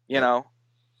 You know.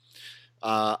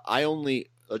 I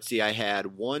had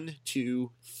 1,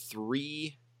 2,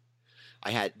 3.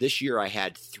 This year I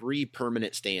had 3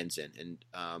 permanent stands in, and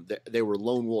they were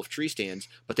Lone Wolf tree stands,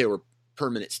 but they were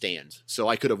permanent stands. So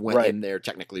I could have went in there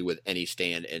technically with any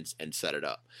stand and set it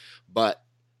up. But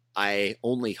I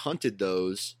only hunted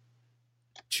those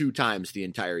 2 times the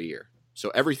entire year. So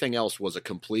everything else was a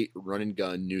complete run and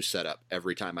gun new setup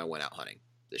every time I went out hunting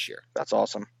this year. That's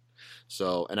awesome.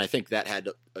 So, and I think that had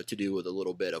to do with a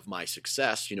little bit of my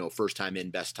success, first time in,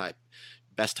 best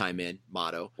time in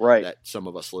motto that some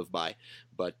of us live by.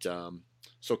 But,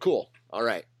 so cool. All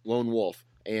right. Lone Wolf.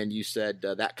 And you said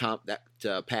that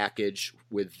package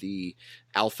with the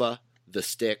alpha, the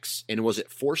sticks, and was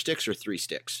it 4 sticks or 3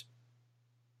 sticks?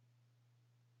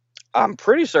 I'm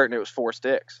pretty certain it was 4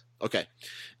 sticks. Okay.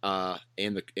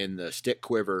 And the stick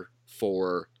quiver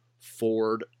for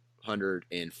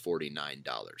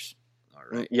 $449.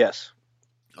 All right. Yes.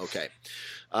 Okay.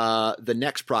 The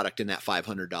next product in that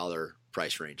 $500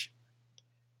 price range.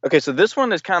 Okay, so this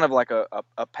one is kind of like a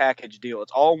package deal.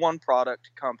 It's all one product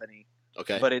company.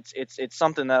 Okay. But it's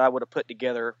something that I would have put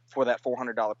together for that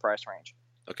 $400 price range.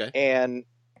 Okay. And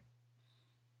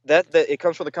that it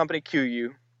comes from the company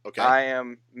QU. Okay. I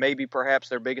am perhaps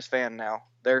their biggest fan now.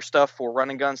 Their stuff for run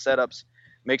and gun setups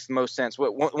makes the most sense.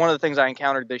 One of the things I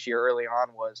encountered this year early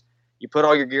on was you put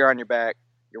all your gear on your back,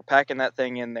 you're packing that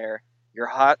thing in there, you're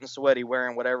hot and sweaty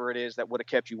wearing whatever it is that would have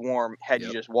kept you warm had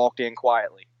you just walked in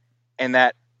quietly. And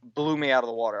that blew me out of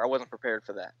the water. I wasn't prepared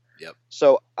for that. Yep.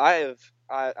 So I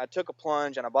took a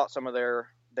plunge and I bought some of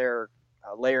their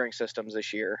layering systems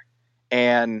this year,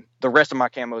 and the rest of my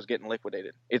camo is getting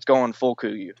liquidated. It's going full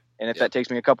KUIU, and if that takes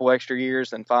me a couple extra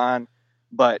years, then fine.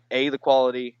 But the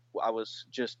quality I was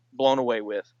just blown away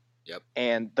with. Yep.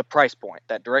 And the price point,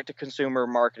 that direct-to-consumer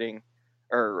marketing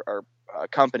or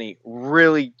company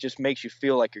really just makes you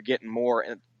feel like you're getting more,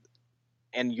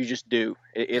 and you just do.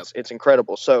 It's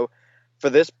incredible. So for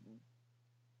this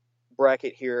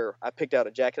bracket here, I picked out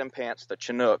a jacket and pants, the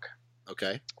Chinook.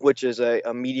 Okay. Which is a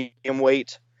medium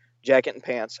weight jacket and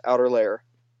pants outer layer,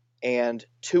 and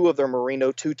 2 of their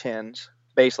Merino 210s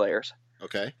base layers.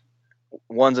 Okay.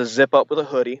 One's a zip up with a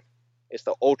hoodie. It's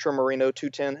the Ultra Merino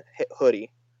 210 hoodie.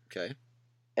 Okay.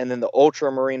 And then the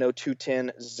Ultra Merino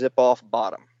 210 zip off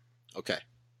bottom. Okay.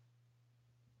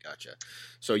 Gotcha.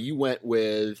 So you went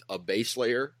with a base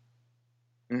layer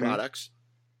products,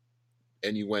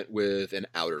 and you went with an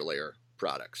outer layer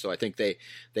product. So I think they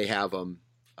have them.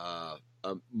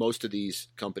 Most of these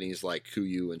companies like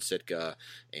KUIU and Sitka,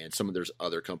 and some of there's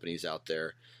other companies out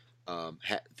there.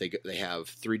 They have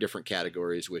 3 different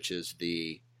categories, which is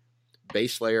the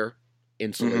base layer,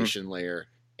 insulation layer,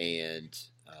 and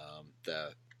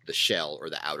the shell or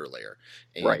the outer layer.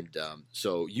 And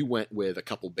so you went with a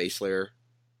couple base layer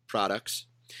products.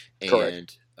 And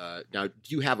correct. Now, do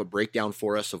you have a breakdown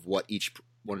for us of what each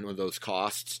one of those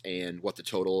costs and what the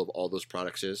total of all those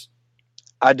products is?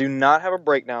 I do not have a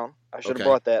breakdown. I should have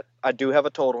brought that. I do have a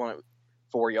total on it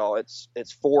for y'all. It's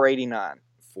 $489.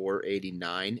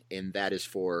 $489, and that is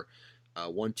for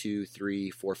 1, 2,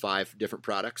 3, 4, 5 different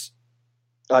products.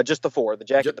 Just the 4: the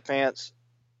jacket, the pants,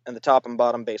 and the top and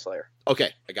bottom base layer.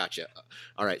 Okay, I gotcha.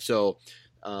 All right, so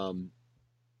can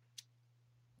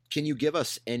you give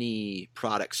us any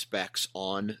product specs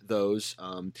on those?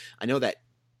 I know that,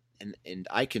 and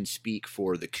I can speak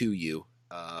for the KUIU,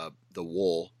 the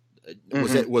wool.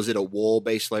 Was it a wool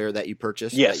base layer that you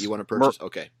purchased? Yes. That you want to purchase?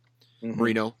 Okay.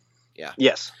 Merino? Yeah.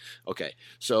 Yes. Okay.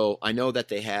 So I know that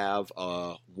they have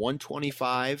a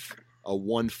 125, a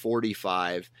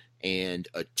 145, and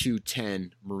a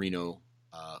 210 Merino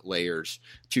layers.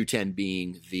 210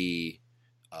 being the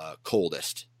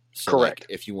coldest. So correct.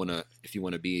 Like if you want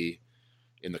to be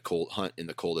in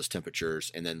the coldest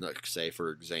temperatures, and then like say for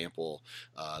example,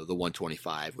 the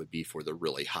 125 would be for the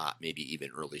really hot, maybe even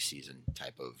early season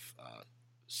type of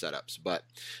setups. But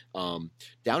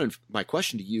my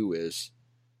question to you is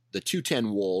the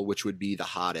 210 wool, which would be the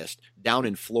hottest down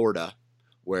in Florida,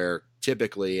 where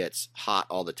typically it's hot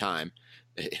all the time.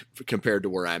 compared to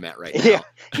where I'm at right now.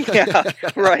 Yeah,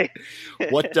 right.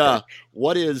 Why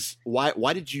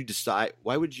would you decide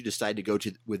to go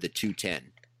with the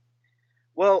 210?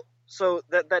 Well, so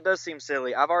that does seem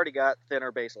silly. I've already got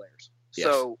thinner base layers. Yes,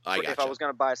 So if I was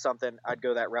going to buy something, I'd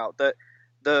go that route.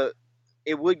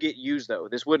 It would get used though.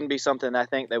 This wouldn't be something I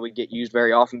think that would get used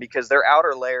very often because their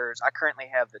outer layers. I currently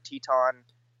have the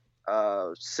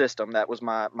Teton system. That was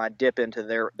my dip into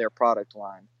their product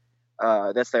line.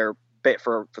 That's their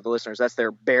for the listeners. That's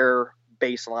their bare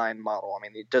baseline model. I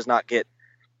mean, it does not get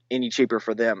any cheaper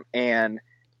for them, and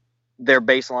their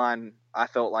baseline I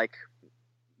felt like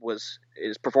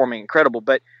is performing incredible.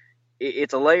 But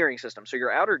it's a layering system. So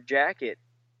your outer jacket,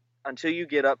 until you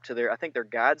get up to I think their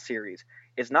Guide series,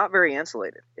 it's not very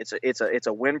insulated. It's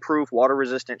a windproof, water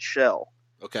resistant shell.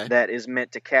 Okay. That is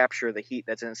meant to capture the heat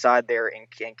that's inside there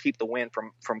and keep the wind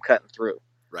from cutting through.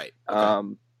 Right.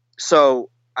 Okay.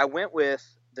 So I went with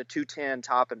the 210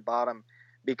 top and bottom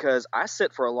because I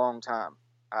sit for a long time.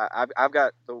 I've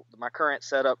got my current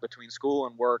setup between school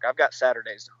and work. I've got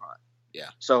Saturdays to hunt. Yeah.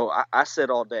 So I sit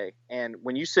all day, and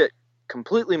when you sit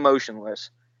completely motionless,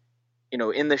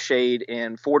 in the shade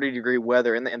in 40-degree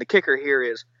weather, and the kicker here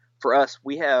is, for us,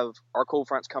 we have our cold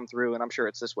fronts come through, and I'm sure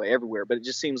it's this way everywhere, but it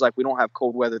just seems like we don't have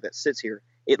cold weather that sits here.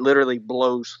 It literally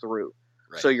blows through.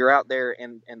 Right. So you're out there,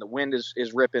 and the wind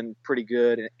is ripping pretty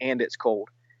good, and it's cold.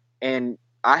 And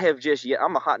I'm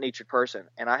a hot-natured person,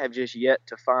 and I have just yet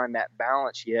to find that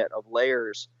balance yet of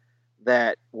layers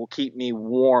that will keep me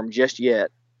warm just yet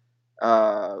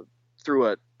through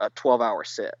a 12-hour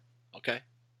sit. Okay.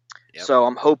 Yep. So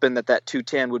I'm hoping that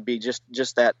 210 would be just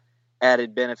that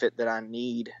added benefit that I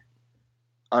need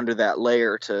under that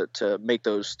layer to make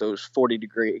those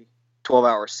 40-degree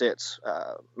 12-hour sits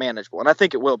manageable. And I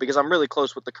think it will, because I'm really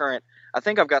close with the current. I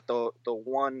think I've got the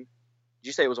one. Did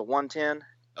you say it was a 110?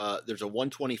 There's a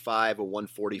 125, a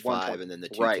 145, and then the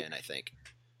 210, right. I think.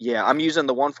 Yeah, I'm using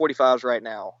the 145s right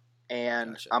now,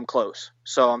 and gotcha. I'm close.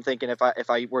 So I'm thinking if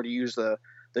I were to use the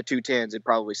 210s, it'd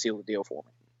probably seal the deal for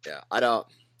me. Yeah, I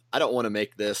don't want to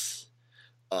make this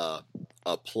a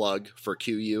plug for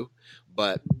QU,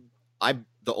 but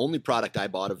the only product I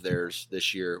bought of theirs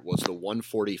this year was the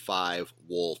 145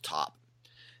 wool top,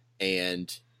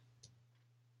 and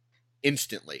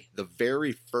instantly, the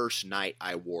very first night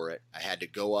I wore it, I had to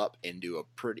go up and do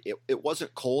it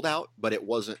wasn't cold out, but it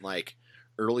wasn't like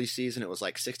early season. It was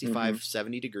like 65,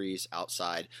 70 degrees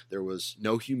outside. There was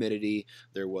no humidity.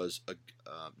 There was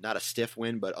not a stiff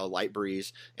wind, but a light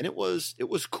breeze. And it was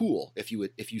cool if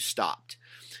you stopped.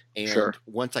 And sure.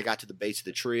 Once I got to the base of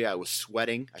the tree, I was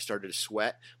sweating. I started to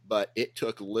sweat, but it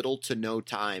took little to no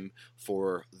time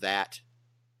for that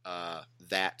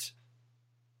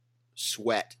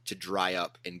sweat to dry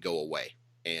up and go away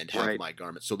and have right. my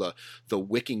garment. So the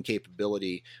wicking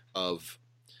capability of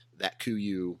that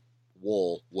KUIU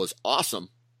wool was awesome,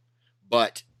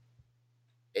 but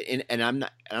and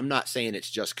I'm not saying it's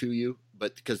just KUIU,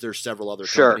 but because there's several other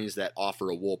sure. companies that offer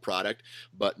a wool product,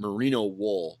 but merino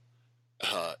wool,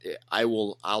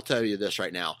 I'll tell you this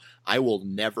right now, I will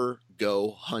never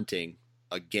go hunting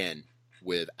again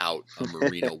without a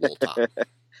merino wool top.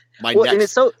 And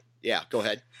it's so yeah, go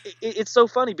ahead. It's so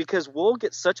funny because wool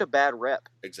gets such a bad rep.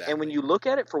 Exactly. And when you look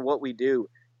at it for what we do,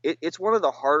 it's one of the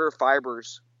harder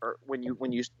fibers, or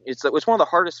it's one of the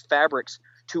hardest fabrics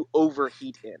to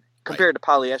overheat in compared right.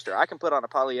 to polyester. I can put on a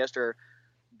polyester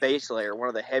base layer, one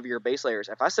of the heavier base layers.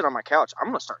 If I sit on my couch, I'm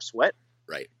going to start sweating.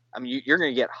 Right. I mean, you're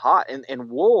going to get hot. And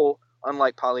wool,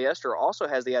 unlike polyester, also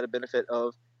has the added benefit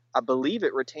of, I believe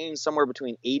it retains somewhere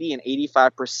between 80 and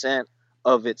 85%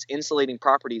 of its insulating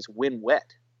properties when wet.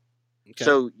 Okay.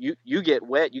 So you get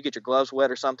wet, you get your gloves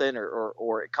wet or something,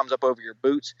 or it comes up over your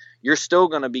boots. You're still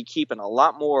going to be keeping a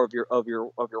lot more of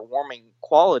your warming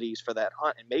qualities for that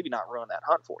hunt, and maybe not ruin that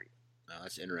hunt for you. Oh,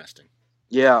 that's interesting.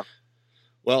 Yeah.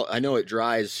 Well, I know it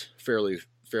dries fairly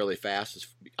fast.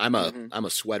 I'm a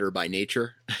sweater by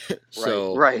nature,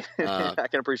 so right. I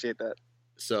can appreciate that.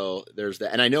 So there's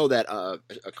that, and I know that.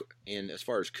 And as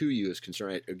far as KUIU is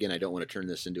concerned, again, I don't want to turn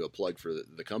this into a plug for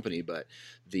the company, but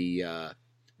the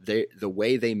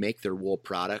way they make their wool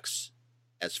products,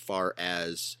 as far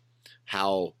as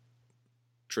how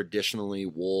traditionally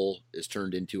wool is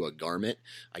turned into a garment,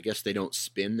 I guess they don't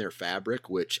spin their fabric,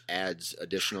 which adds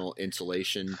additional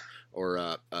insulation or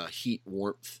a heat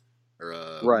warmth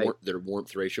or their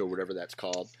warmth ratio, whatever that's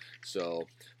called. So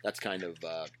that's kind of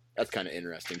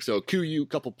interesting. So KUIU,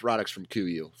 couple products from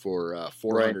KUIU for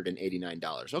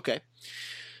 $489. Okay.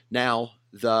 Now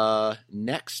the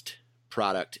next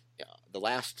product. The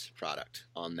last product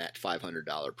on that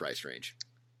 $500 price range.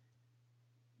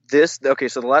 Okay,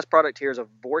 so the last product here is a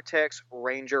Vortex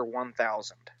Ranger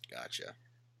 1000. Gotcha.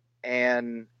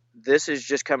 And this is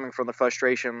just coming from the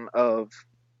frustration of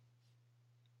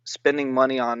spending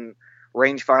money on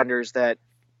rangefinders that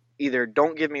either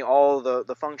don't give me all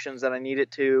the functions that I need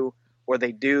it to, or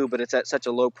they do, but it's at such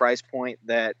a low price point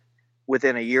that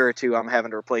within a year or two, I'm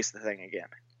having to replace the thing again.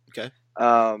 Okay.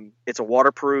 It's a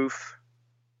waterproof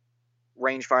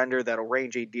rangefinder that'll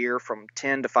range a deer from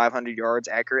 10 to 500 yards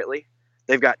accurately.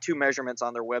 They've got two measurements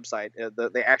on their website,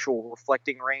 the actual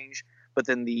reflecting range, but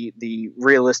then the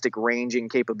realistic ranging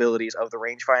capabilities of the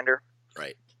rangefinder.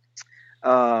 Right.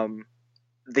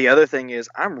 The other thing is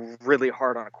I'm really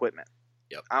hard on equipment.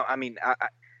 Yep.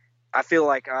 I feel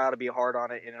like I ought to be hard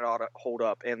on it and it ought to hold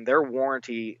up. And their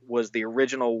warranty was the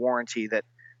original warranty that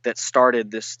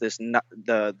started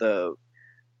the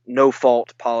no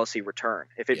fault policy return.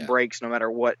 If it breaks, no matter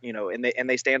what, and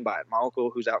they stand by it. My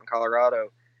uncle, who's out in Colorado,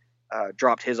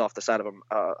 dropped his off the side of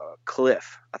a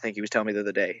cliff. I think he was telling me the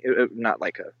other day. Not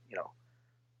like a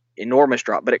enormous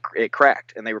drop, but it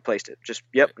cracked and they replaced it. Just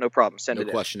no problem. Send it in.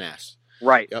 No question asked.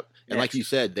 Right. Yep. And like you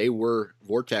said,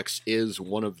 Vortex is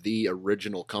one of the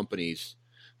original companies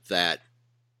that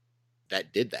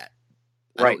did that.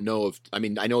 I don't know I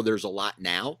know there's a lot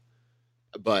now,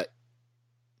 but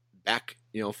back,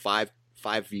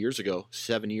 5 years ago,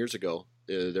 7 years ago,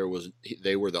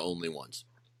 they were the only ones.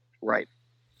 Right.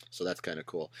 So that's kind of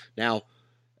cool. Now,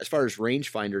 as far as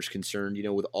rangefinder is concerned,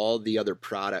 with all the other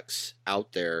products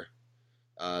out there,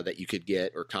 that you could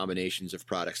get, or combinations of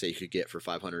products that you could get for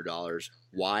 $500.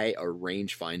 Why a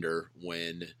rangefinder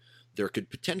when there could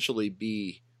potentially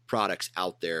be products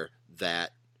out there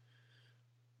that,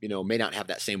 may not have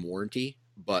that same warranty,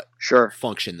 but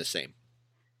function the same?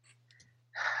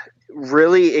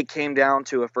 Really, it came down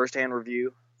to a firsthand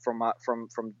review from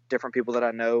different people that I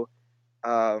know.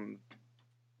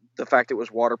 The fact it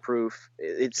was waterproof,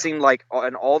 it seemed like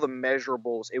in all the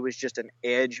measurables, it was just an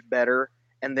edge better.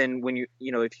 And then when if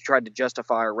you tried to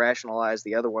justify or rationalize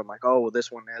the other one, like, oh, well,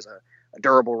 this one has a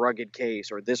durable, rugged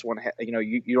case, or this one,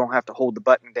 you don't have to hold the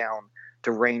button down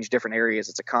to range different areas.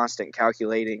 It's a constant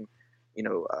calculating,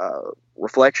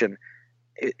 reflection.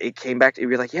 It came back to,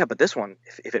 you're like, yeah, but this one,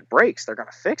 if it breaks, they're going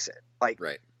to fix it. Like,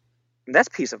 right. That's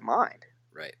peace of mind.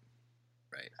 Right.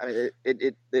 Right. I mean,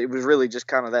 it was really just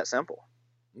kind of that simple.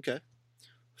 Okay.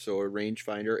 So a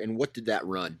rangefinder, and what did that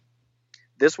run?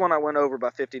 This one I went over by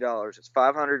 $50. It's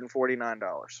 $549.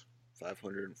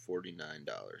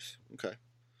 $549. Okay.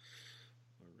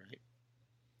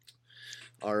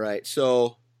 All right.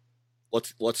 So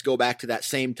let's go back to that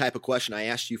same type of question I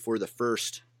asked you for the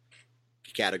first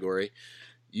category.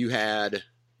 You had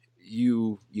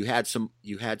some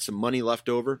money left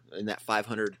over in that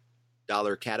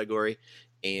 $500 category,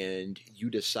 and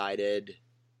you decided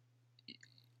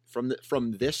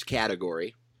from this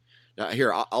category. Now,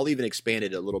 here, I'll even expand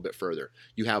it a little bit further.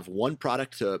 You have one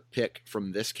product to pick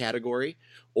from this category,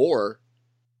 or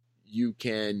you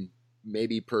can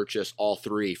maybe purchase all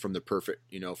three from the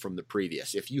from the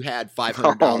previous. If you had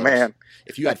 $500, oh, man.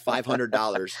 If you had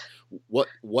 $500,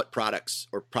 what products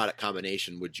or product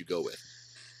combination would you go with?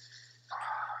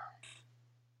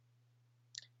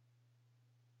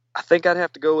 I think I'd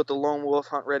have to go with the Lone Wolf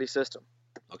Hunt Ready system.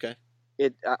 Okay.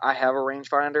 I have a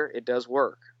rangefinder. It does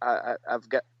work. I've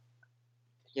got.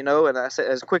 And I say,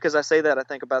 as quick as I say that, I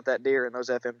think about that deer and those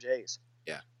FMJs.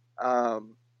 Yeah.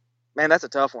 Man, that's a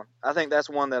tough one. I think that's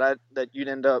one that you'd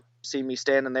end up seeing me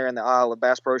standing there in the aisle of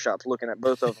Bass Pro Shops looking at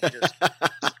both of them, just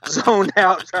zoned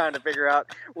out, trying to figure out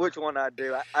which one I'd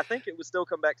do. I think it would still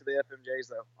come back to the FMJs,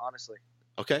 though, honestly.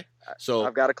 Okay. So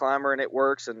I've got a climber and it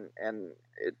works, and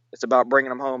it's about bringing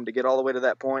them home to get all the way to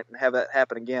that point and have that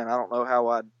happen again. I don't know how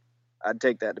I'd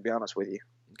take that, to be honest with you.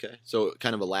 Okay. So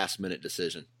kind of a last-minute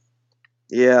decision.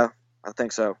 Yeah, I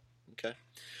think so. Okay.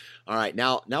 All right.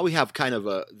 Now we have kind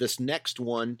of this next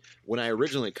one. When I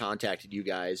originally contacted you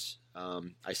guys,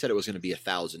 I said it was going to be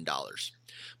 $1,000.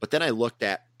 But then I looked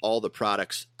at all the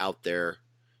products out there.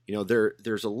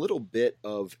 There's a little bit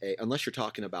of unless you're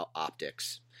talking about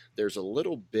optics, there's a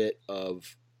little bit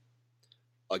of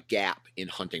a gap in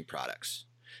hunting products.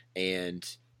 And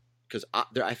because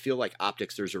I feel like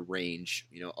optics, there's a range,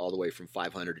 all the way from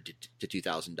 $500 to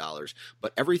 $2,000,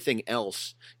 but everything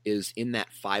else is in that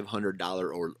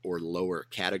 $500 or lower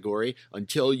category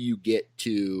until you get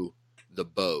to the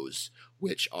bows,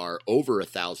 which are over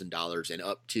 $1,000 and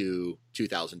up to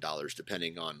 $2,000,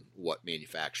 depending on what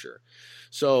manufacturer.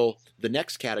 So the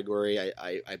next category,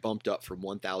 I bumped up from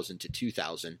 $1,000 to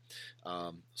 $2,000.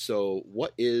 So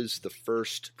what is the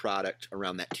first product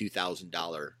around that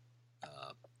 $2,000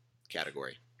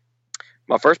 category?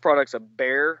 My first product's a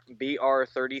Bear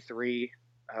BR33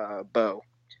 bow.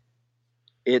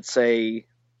 It's a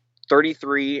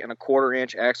 33 and a quarter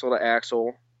inch axle to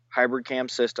axle hybrid cam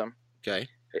system. Okay.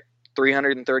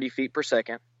 330 feet per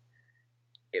second.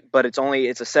 But it's a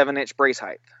 7-inch brace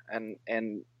height.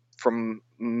 And from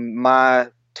my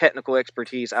technical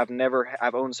expertise, I've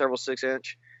owned several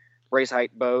 6-inch brace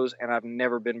height bows, and I've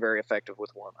never been very effective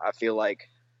with one. I feel like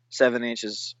 7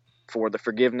 inches, for the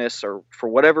forgiveness or for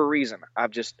whatever reason,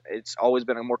 it's always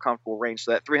been a more comfortable range.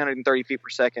 So that 330 feet per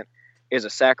second is a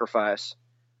sacrifice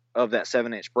of that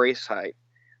 7-inch brace height,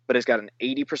 but it's got an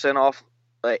 80%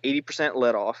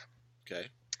 let off. Okay.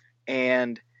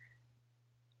 And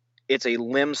it's a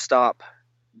limb stop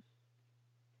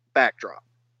back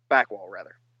wall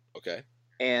rather. Okay.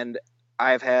 And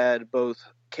I've had both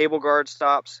cable guard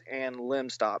stops and limb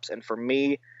stops. And for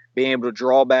me, being able to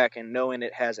draw back and knowing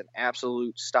it has an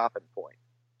absolute stopping point.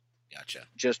 Gotcha.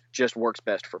 Just works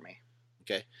best for me.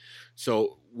 Okay.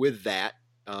 So with that,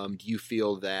 do you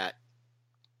feel that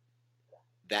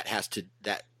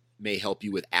may help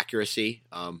you with accuracy,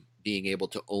 being able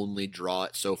to only draw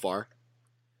it so far?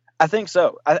 I think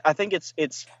so. I think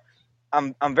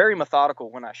I'm very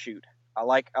methodical when I shoot. I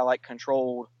like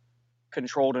controlled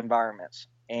environments.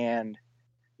 And,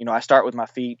 I start with my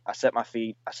feet. I set my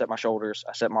shoulders.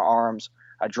 I set my arms.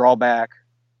 I draw back.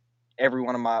 Every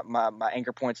one of my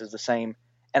anchor points is the same.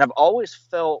 And I've always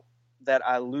felt that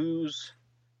I lose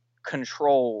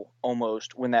control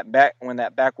almost when that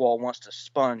back wall wants to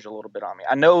sponge a little bit on me.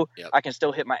 I know I can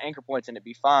still hit my anchor points and it'd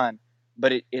be fine,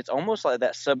 but it's almost like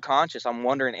that subconscious. I'm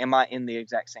wondering, am I in the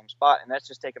exact same spot? And that's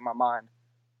just taking my mind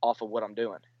off of what I'm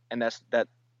doing. And that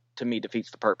to me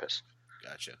defeats the purpose.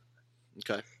 Gotcha.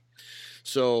 Okay.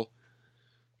 So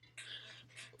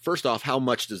first off, how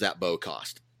much does that bow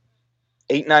cost?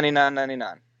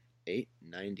 $899.99.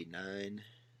 $899.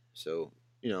 So,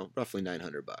 roughly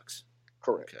 $900.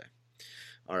 Correct. Okay.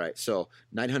 All right. So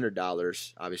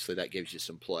 $900, obviously that gives you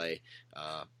some play,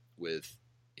 with,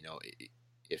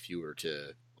 if you were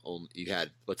to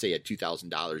let's say you had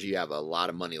 $2,000, you have a lot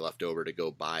of money left over to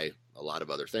go buy a lot of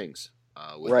other things,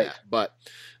 with right. that. But,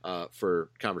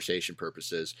 for conversation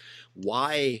purposes,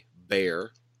 why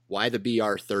Bear? Why the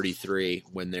BR33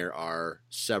 when there are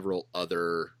several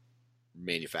other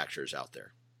manufacturers out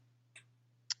there?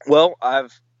 Well,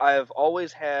 I've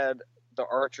always had the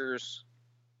archer's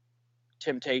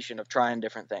temptation of trying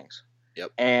different things.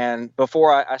 Yep. And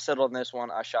before I settled on this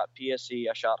one, I shot PSC,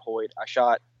 I shot Hoyt, I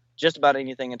shot just about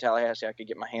anything in Tallahassee I could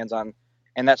get my hands on,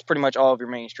 and that's pretty much all of your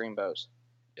mainstream bows.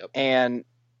 Yep. And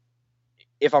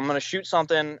if I'm going to shoot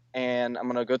something and I'm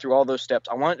going to go through all those steps,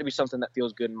 I want it to be something that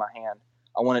feels good in my hand.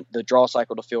 I want the draw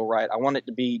cycle to feel right. I want it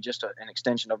to be just an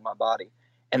extension of my body.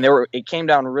 And it came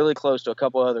down really close to a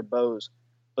couple other bows,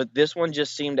 but this one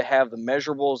just seemed to have the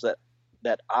measurables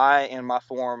that I and my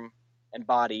form and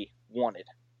body wanted.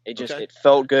 It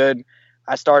felt good.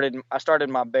 I started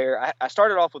my Bear. I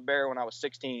started off with Bear when I was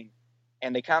 16,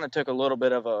 and they kind of took a little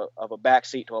bit of a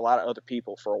backseat to a lot of other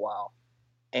people for a while.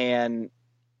 And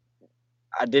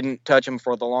I didn't touch them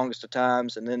for the longest of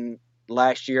times. And then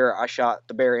last year I shot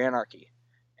the Bear Anarchy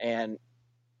and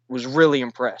was really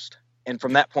impressed. And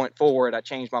from that point forward, I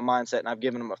changed my mindset and I've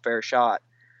given them a fair shot.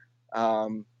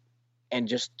 And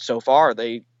just so far,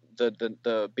 the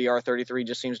BR33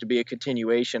 just seems to be a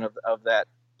continuation of that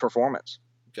performance.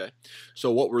 Okay.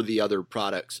 So what were the other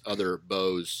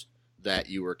bows that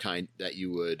you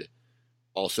would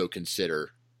also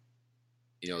consider,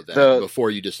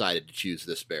 before you decided to choose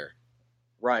this Bear?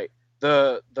 Right.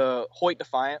 The Hoyt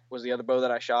Defiant was the other bow that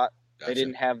I shot. Gotcha. They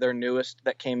didn't have their newest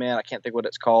that came in. I can't think what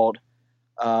it's called.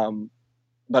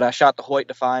 But I shot the Hoyt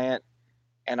Defiant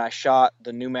and I shot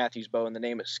the new Matthews bow, and the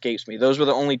name escapes me. Those were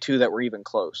the only two that were even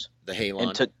close. The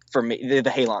Halon. For me,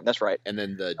 the Halon, that's right. And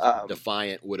then the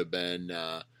Defiant would have been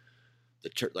the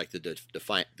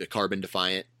Defiant, the Carbon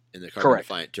Defiant, and the Carbon Correct.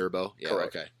 Defiant Turbo. Yeah.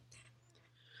 Correct.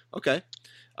 Okay.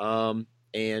 And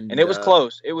it was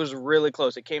close. It was really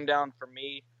close. It came down for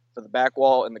me for the back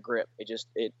wall and the grip.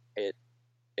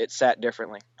 It sat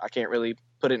differently. I can't really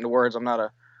put it into words. I'm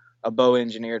not a bow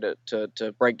engineer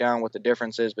to break down what the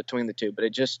difference is between the two, but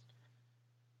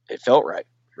it felt right.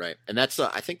 Right. And I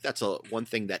think that's one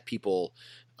thing that people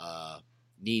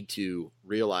need to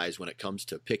realize when it comes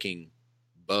to picking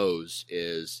bows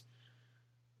is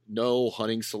no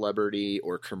hunting celebrity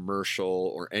or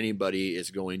commercial or anybody is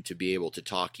going to be able to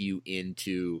talk you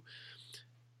into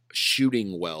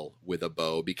shooting well with a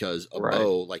bow, because a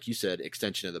bow, like you said,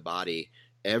 extension of the body,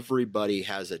 everybody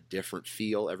has a different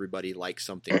feel. Everybody likes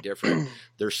something different.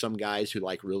 There's some guys who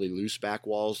like really loose back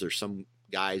walls. There's some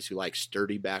guys who like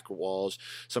sturdy back walls,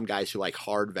 some guys who like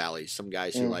hard valleys, some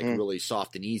guys who like really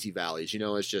soft and easy valleys.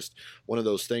 It's just one of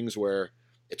those things where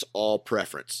it's all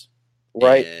preference.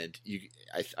 Right. And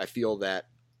I feel that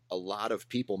a lot of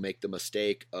people make the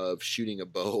mistake of shooting a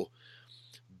bow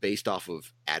based off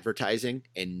of advertising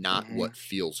and not what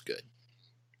feels good.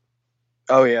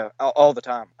 Oh yeah, all the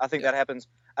time. I think that happens.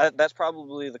 That's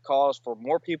probably the cause for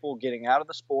more people getting out of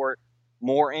the sport,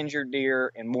 more injured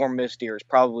deer, and more missed deer is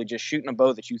probably just shooting a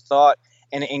bow that you thought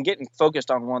and getting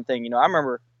focused on one thing. I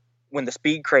remember when the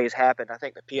speed craze happened, I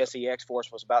think the PSE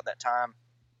X-Force was about that time.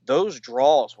 Those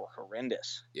draws were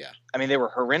horrendous. Yeah. I mean, they were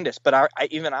horrendous, but I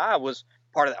was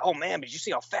part of that. Oh man, did you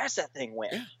see how fast that thing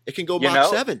went? Yeah. It can go Mach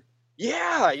 7.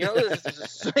 Yeah,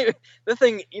 the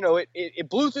thing, it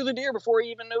blew through the deer before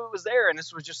he even knew it was there, and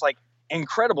this was just like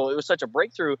incredible. It was such a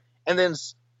breakthrough. And then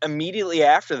immediately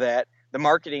after that, the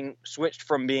marketing switched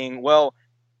from being, well,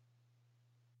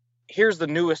 here's the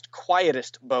newest,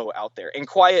 quietest bow out there, and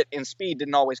quiet and speed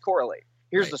didn't always correlate.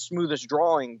 Here's the smoothest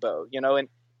drawing bow, and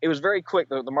it was very quick.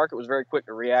 The market was very quick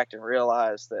to react and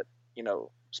realize that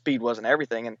speed wasn't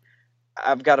everything. And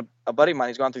I've got a buddy of mine.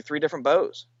 He's gone through 3 different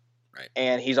bows. Right.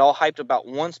 And he's all hyped about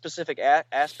one specific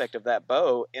aspect of that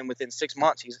bow, and within 6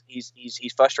 months,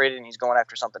 he's frustrated and he's going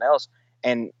after something else,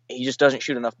 and he just doesn't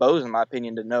shoot enough bows, in my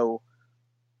opinion, to know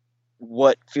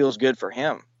what feels good for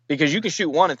him. Because you can shoot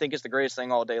one and think it's the greatest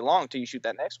thing all day long till you shoot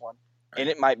that next one, and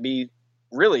it might be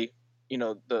really,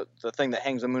 the thing that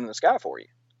hangs the moon in the sky for you.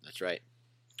 That's right.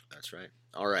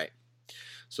 All right.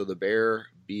 So the Bear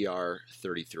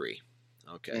BR33.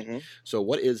 Okay. So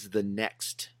what is the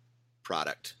next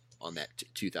product on that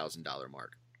 $2,000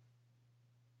 mark?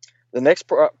 The next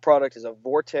product is a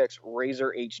Vortex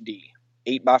Razor HD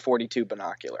 8x42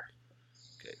 binocular.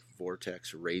 Okay,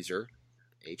 Vortex Razor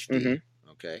HD.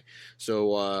 Okay,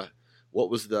 so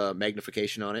what was the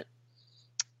magnification on it?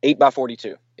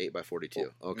 8x42.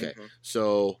 8x42. Okay,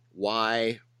 so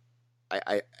why?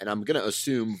 And I'm gonna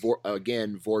assume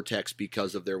Vortex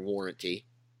because of their warranty.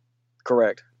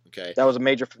 Correct. Okay, that was a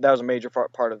major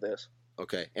part of this.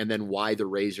 Okay, and then why the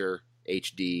Razor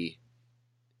HD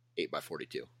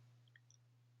 8x42?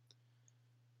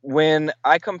 When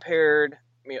I compared,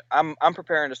 I'm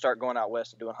preparing to start going out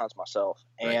west and doing hunts myself,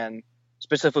 and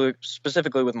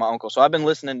specifically with my uncle. So I've been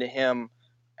listening to him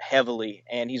heavily,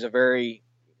 and he's a very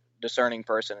discerning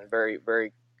person and very,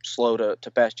 very slow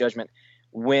to pass judgment.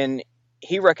 When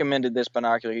he recommended this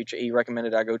binocular, he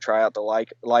recommended I go try out the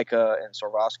Leica and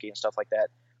Swarovski and stuff like that.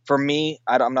 For me,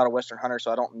 I'm not a Western hunter,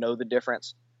 so I don't know the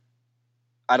difference.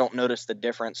 I don't notice the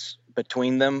difference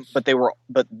between them. But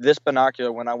this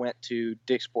binocular, when I went to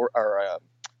Dick's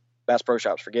Bass Pro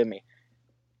Shops, forgive me,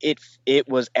 it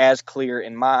was as clear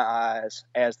in my eyes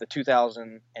as the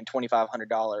 $2,000 and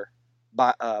 $2,500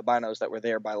 binos that were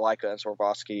there by Leica and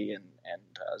Swarovski and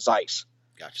Zeiss.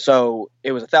 Gotcha. So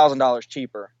it was $1,000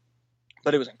 cheaper,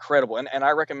 but it was incredible. And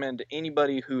I recommend to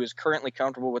anybody who is currently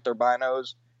comfortable with their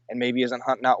binos and maybe isn't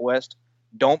hunting out west,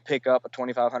 don't pick up a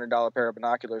 $2,500 pair of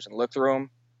binoculars and look through them,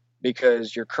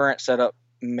 because your current setup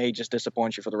may just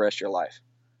disappoint you for the rest of your life.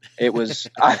 It was,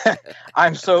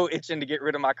 I'm so itching to get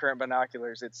rid of my current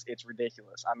binoculars. It's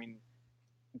ridiculous. I mean,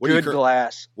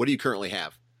 glass. What do you currently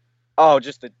have? Oh,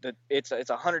 just it's a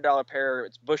 $100 pair.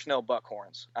 It's Bushnell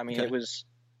buckhorns. I mean, It was,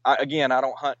 I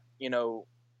don't hunt,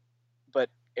 but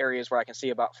areas where I can see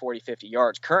about 40, 50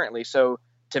 yards currently. So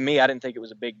to me, I didn't think it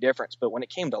was a big difference. But when it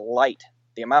came to light,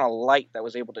 the amount of light that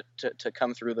was able to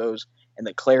come through those and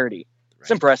the clarity,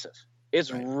 it's impressive.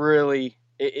 It's really,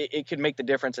 it could make the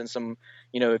difference in some,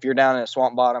 if you're down in a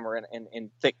swamp bottom or in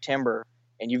thick timber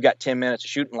and you've got 10 minutes of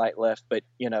shooting light left, but,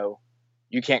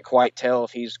 you can't quite tell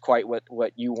if he's quite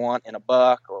what you want in a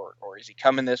buck, or is he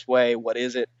coming this way? What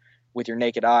is it with your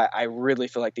naked eye? I really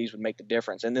feel like these would make the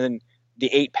difference. And then the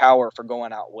 8 power for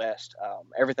going out west,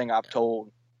 everything I've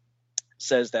told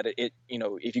says that it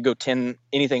if you go 10,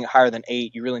 anything higher than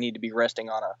 8, you really need to be resting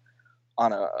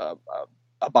on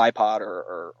a bipod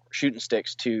or shooting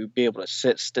sticks to be able to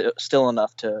sit still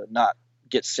enough to not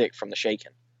get sick from the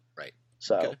shaking. Right.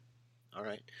 So, okay. All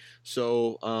right.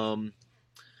 So,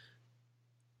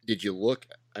 did you look?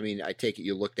 I mean, I take it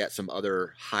you looked at some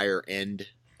other higher end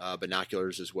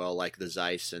binoculars as well, like the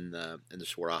Zeiss and the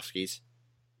Swarovskis.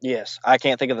 Yes, I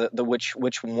can't think of the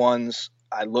which ones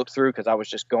I looked through, because I was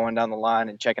just going down the line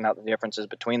and checking out the differences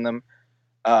between them.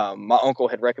 My uncle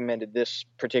had recommended this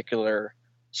particular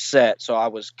set, so I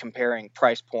was comparing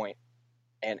price point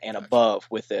and above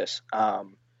with this.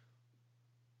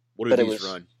 What do these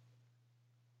run?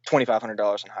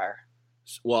 $2,500 and higher.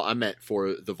 Well, I meant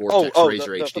for the Vortex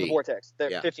Razor HD. For the Vortex,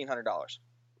 they're $1,500.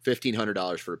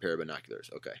 $1,500 for a pair of binoculars.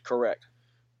 Okay. Correct.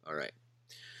 All right.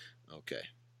 Okay.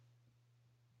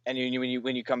 And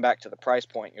when you come back to the price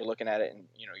point, you're looking at it, and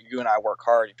you and I work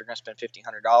hard. If you're going to spend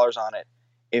 $1,500 on it,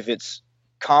 if it's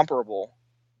comparable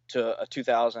to a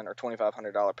 $2,000 or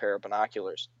 $2,500 pair of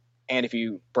binoculars, and if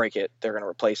you break it, they're going to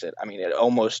replace it. I mean, it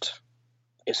almost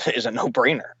is a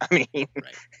no-brainer. I mean,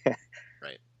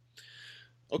 right.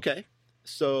 Okay,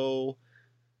 so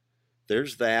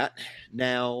there's that.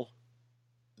 Now,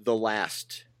 the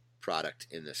last product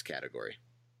in this category.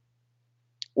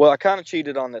 Well, I kind of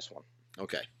cheated on this one.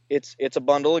 Okay. It's a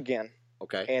bundle again.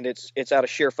 Okay. And it's out of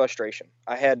sheer frustration.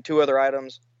 I had 2 other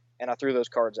items, and I threw those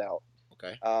cards out.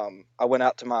 Okay. I went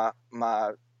out to my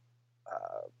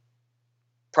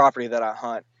property that I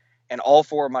hunt, and all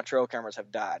 4 of my trail cameras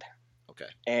have died. Okay.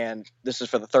 And this is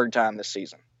for the 3rd time this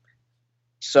season.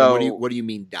 So what do you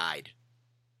mean died?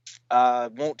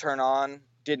 Won't turn on,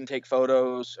 didn't take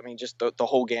photos. I mean, just the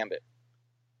whole gambit.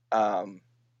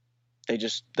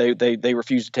 They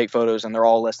refuse to take photos, and they're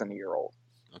all less than a year old.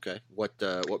 Okay. What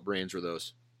brands were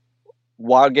those?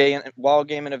 Wild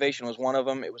Game Innovation was one of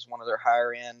them. It was one of their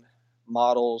higher end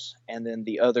models, and then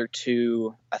the other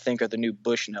 2 I think are the new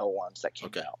Bushnell ones that came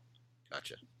out.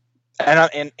 Gotcha.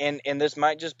 And this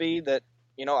might just be that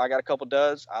I got a couple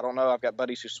duds. I don't know. I've got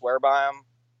buddies who swear by them,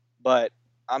 but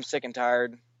I'm sick and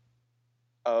tired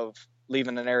of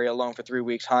leaving an area alone for 3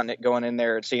 weeks, hunting it, going in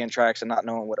there and seeing tracks and not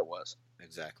knowing what it was.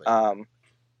 Exactly.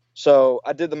 So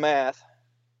I did the math,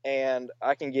 and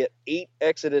I can get 8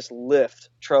 Exodus Lift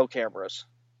trail cameras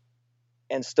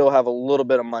and still have a little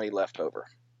bit of money left over.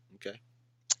 Okay.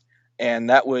 And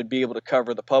that would be able to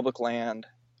cover the public land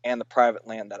and the private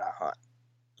land that I hunt.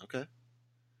 Okay.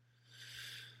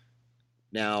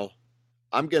 Now,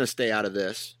 I'm going to stay out of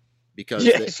this because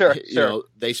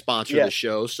they sponsor the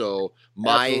show, so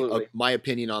my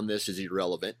opinion on this is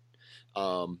irrelevant.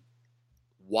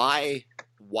 Why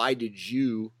did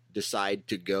you decide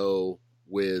to go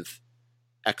with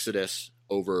Exodus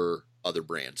over other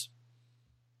brands?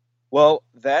 Well,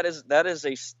 that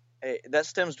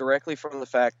stems directly from the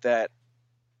fact that,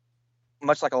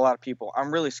 much like a lot of people,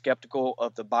 I'm really skeptical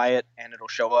of the buy it and it'll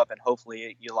show up and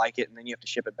hopefully you like it and then you have to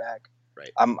ship it back. Right.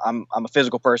 I'm a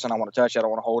physical person. I want to touch it. I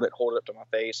want to hold it up to my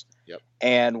face. Yep.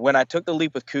 And when I took the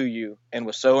leap with KUIU and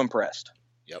was so impressed.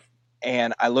 Yep.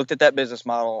 And I looked at that business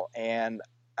model, and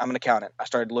I'm an accountant. I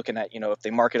started looking at, if they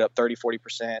mark it up 30,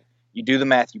 40%, you do the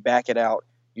math, you back it out,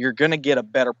 you're going to get a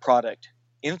better product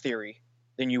in theory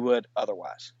than you would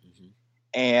otherwise. Mm-hmm.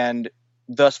 And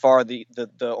thus far, the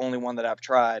only one that I've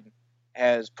tried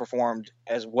has performed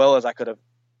as well as I could have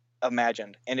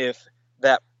imagined. And if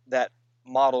that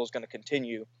model is going to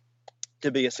continue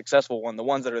to be a successful one, the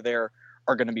ones that are there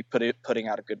are going to be putting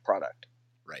out a good product.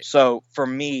 Right. So for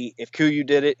me, if KUIU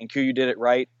did it and KUIU did it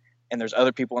right, and there's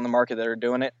other people in the market that are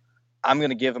doing it, I'm going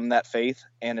to give them that faith.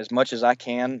 And as much as I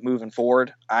can moving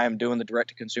forward, I am doing the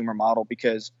direct-to-consumer model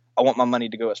because I want my money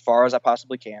to go as far as I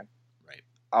possibly can. Right.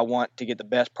 I want to get the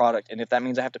best product. And if that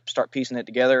means I have to start piecing it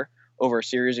together over a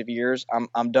series of years,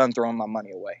 I'm done throwing my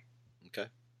money away. Okay.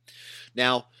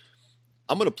 Now,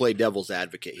 I'm going to play devil's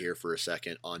advocate here for a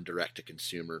second on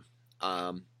direct-to-consumer.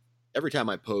 Every time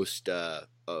I post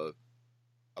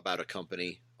about a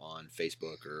company on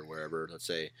Facebook or wherever, let's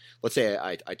say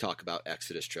I talk about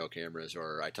Exodus trail cameras,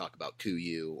 or I talk about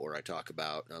KUIU, or I talk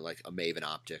about like a Maven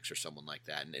Optics or someone like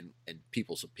that, and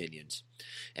people's opinions,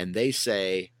 and they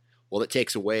say, well, it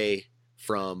takes away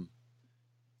from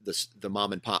the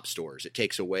mom and pop stores. It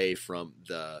takes away from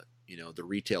the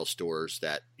retail stores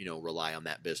that rely on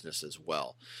that business as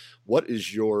well. What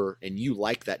is and you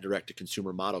like that direct to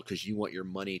consumer model because you want your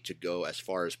money to go as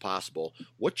far as possible.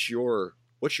 What's your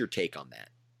take on that?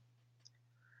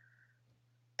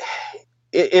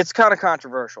 It's kind of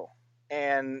controversial,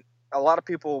 and a lot of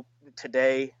people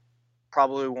today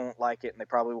probably won't like it, and they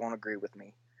probably won't agree with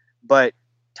me. But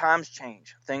times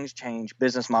change, things change,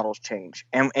 business models change,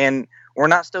 and we're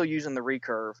not still using the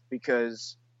recurve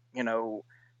because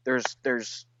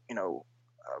there's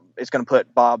it's going to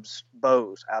put Bob's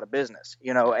Bows out of business,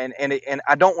 and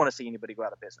I don't want to see anybody go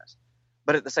out of business.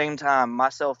 But at the same time, my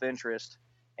self-interest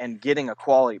and getting a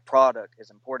quality product is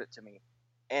important to me.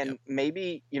 And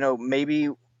maybe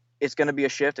it's going to be a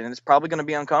shift, and it's probably going to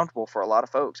be uncomfortable for a lot of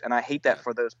folks. And I hate that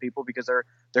for those people because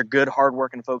they're good,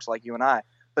 hardworking folks like you and I.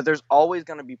 But there's always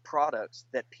going to be products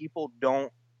that people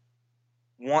don't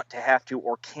want to have to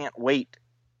or can't wait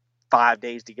 5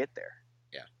 days to get there.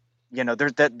 Yeah.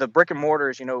 There's the brick and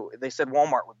mortars, they said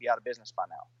Walmart would be out of business by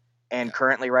now. And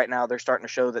currently right now they're starting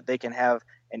to show that they can have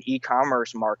an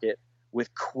e-commerce market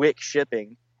with quick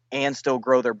shipping and still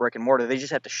grow their brick and mortar. They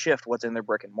just have to shift what's in their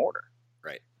brick and mortar.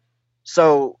 Right.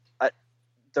 So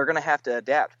they're going to have to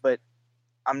adapt, but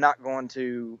I'm not going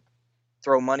to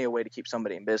throw money away to keep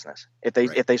somebody in business. If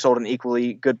Right. they sold an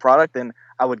equally good product, then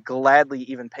I would gladly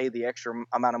even pay the extra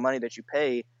amount of money that you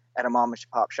pay at a mom and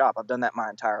pop shop. I've done that my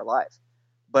entire life.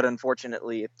 But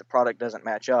unfortunately, if the product doesn't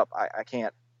match up, I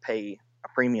can't pay a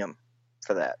premium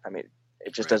for that. I mean,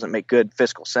 it just Right. doesn't make good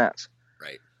fiscal sense.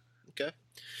 Right. Okay.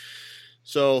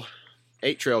 So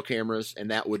 8 trail cameras,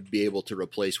 and that would be able to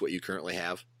replace what you currently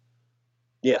have.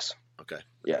 Yes. Okay.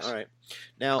 Yes. All right.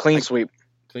 Now Clean sweep.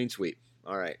 Clean sweep.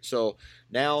 All right. So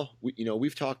now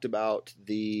we've talked about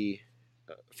the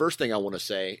first thing I want to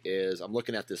say is I'm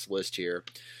looking at this list here: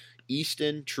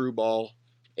 Easton, Trueball,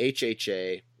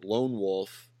 HHA, Lone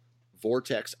Wolf,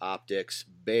 Vortex Optics,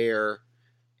 Bear,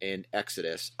 and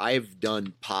Exodus. I've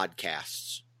done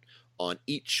podcasts on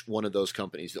each one of those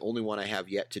companies. The only one I have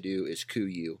yet to do is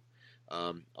KUIU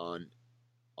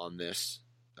on this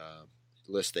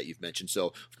list that you've mentioned.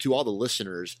 So to all the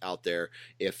listeners out there,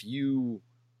 if you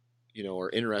are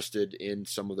interested in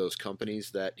some of those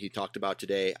companies that he talked about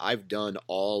today, I've done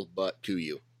all but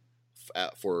KUIU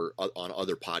on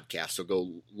other podcasts. So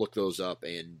go look those up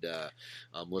and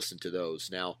listen to those.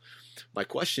 Now, my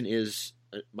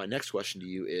next question to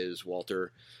you is,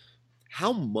 Walter,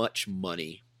 how much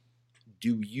money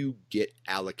do you get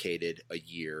allocated a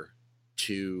year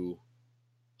to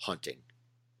hunting?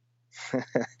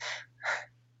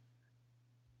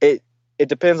 It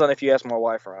depends on if you ask my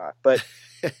wife or not, but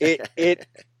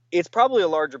it's probably a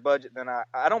larger budget than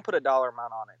I don't put a dollar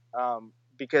amount on it,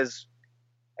 because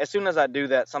as soon as I do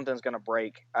that, something's going to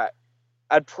break.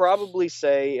 I'd probably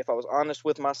say, if I was honest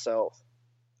with myself,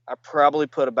 I probably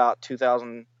put about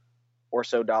 $2,000 or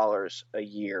so a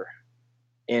year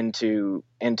into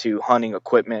hunting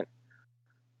equipment,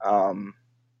 and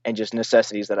just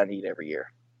necessities that I need every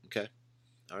year. Okay.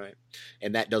 All right.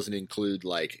 And that doesn't include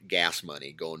like gas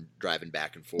money driving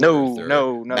back and forth.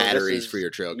 No. Batteries for your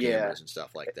trail cameras and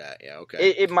stuff like that. Yeah.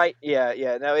 Okay. It might.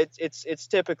 Yeah. No, it's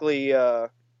typically, I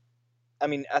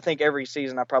mean, I think every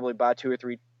season I probably buy 2 or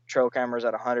 3 trail cameras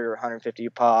at 100 or 150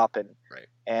 a pop, and right.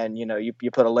 And you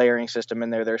put a layering system in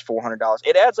there. There's $400.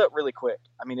 It adds up really quick.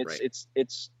 I mean,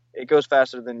 it goes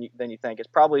faster than you think. It's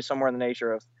probably somewhere in the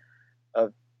nature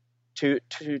of $2,000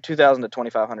 to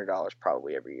 $2,500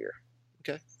 probably every year.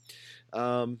 Okay.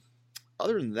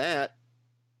 Other than that,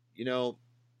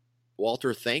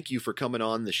 Walter, thank you for coming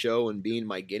on the show and being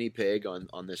my guinea pig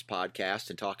on this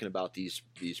podcast and talking about these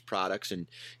products and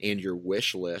your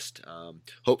wish list.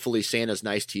 Hopefully Santa's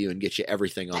nice to you and gets you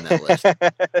everything on that list.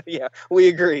 Yeah, we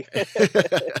agree.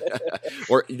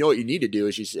 Or what you need to do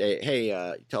is you say,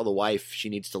 hey, tell the wife she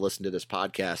needs to listen to this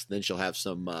podcast, and then she'll have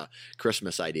some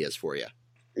Christmas ideas for you.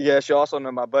 Yeah, she also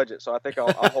know my budget, so I think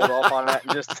I'll hold off on that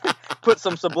and just put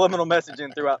some subliminal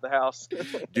messaging throughout the house.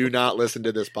 Do not listen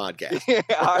to this podcast.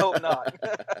 I hope not.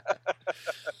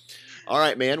 All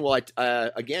right, man. Well,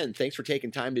 again, thanks for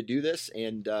taking time to do this,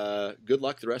 and good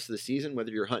luck the rest of the season,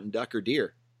 whether you're hunting duck or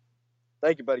deer.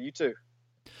 Thank you, buddy. You too.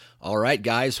 All right,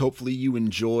 guys. Hopefully you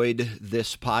enjoyed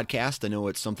this podcast. I know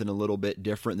it's something a little bit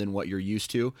different than what you're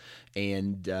used to,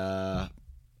 and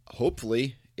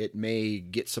hopefully it may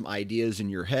get some ideas in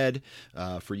your head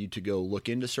for you to go look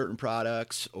into certain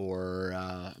products,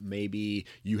 or maybe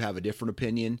you have a different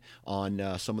opinion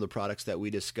on some of the products that we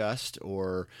discussed,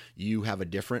 or you have a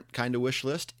different kind of wish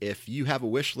list. If you have a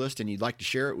wish list and you'd like to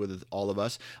share it with all of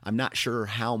us, I'm not sure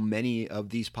how many of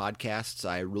these podcasts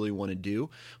I really want to do,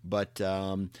 but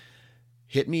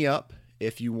hit me up.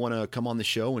 If you want to come on the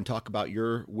show and talk about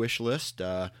your wish list,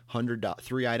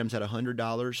 3 items at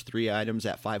 $100, 3 items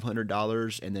at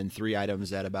 $500, and then 3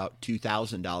 items at about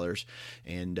 $2,000,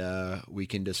 and we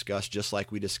can discuss just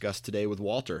like we discussed today with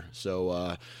Walter.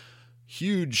 So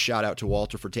huge shout out to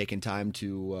Walter for taking time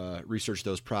to research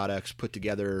those products, put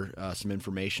together some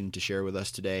information to share with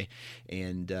us today,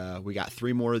 and we got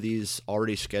 3 more of these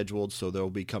already scheduled, so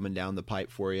they'll be coming down the pipe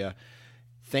for you.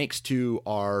 Thanks to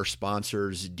our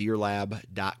sponsors,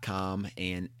 DeerLab.com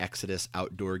and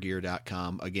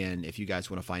ExodusOutdoorGear.com. Again, if you guys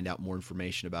want to find out more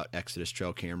information about Exodus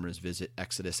trail cameras, visit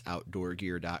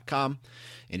ExodusOutdoorGear.com.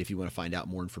 And if you want to find out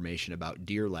more information about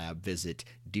DeerLab, visit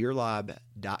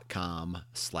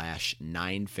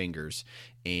DeerLab.com/9fingers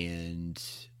and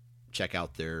check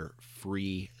out their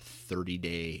free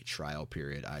 30-day trial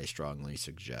period. I strongly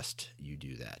suggest you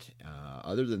do that.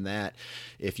 Other than that,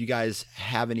 if you guys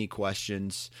have any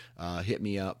questions, hit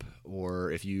me up, or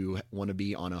if you want to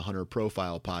be on a Hunter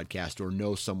Profile podcast or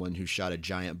know someone who shot a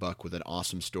giant buck with an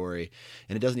awesome story,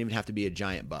 and it doesn't even have to be a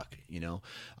giant buck,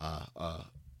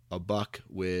 a buck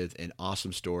with an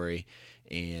awesome story.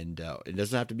 And it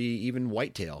doesn't have to be even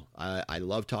whitetail. I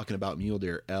love talking about mule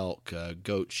deer, elk,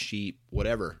 goat, sheep,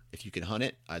 whatever. If you can hunt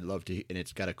it, I'd love to, and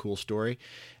it's got a cool story,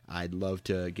 I'd love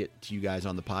to get to you guys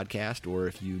on the podcast. Or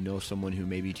if you know someone who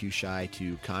may be too shy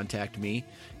to contact me,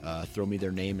 throw me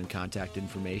their name and contact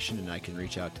information, and I can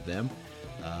reach out to them.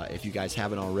 If you guys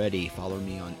haven't already, follow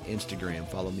me on Instagram,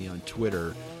 follow me on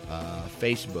Twitter,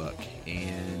 Facebook,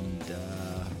 and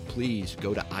please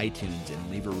go to iTunes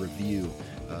and leave a review.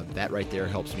 That right there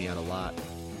helps me out a lot.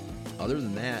 Other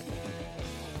than that,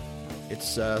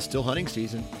 it's still hunting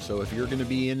season, so if you're going to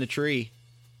be in the tree,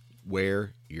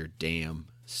 wear your damn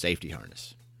safety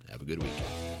harness. Have a good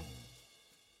weekend.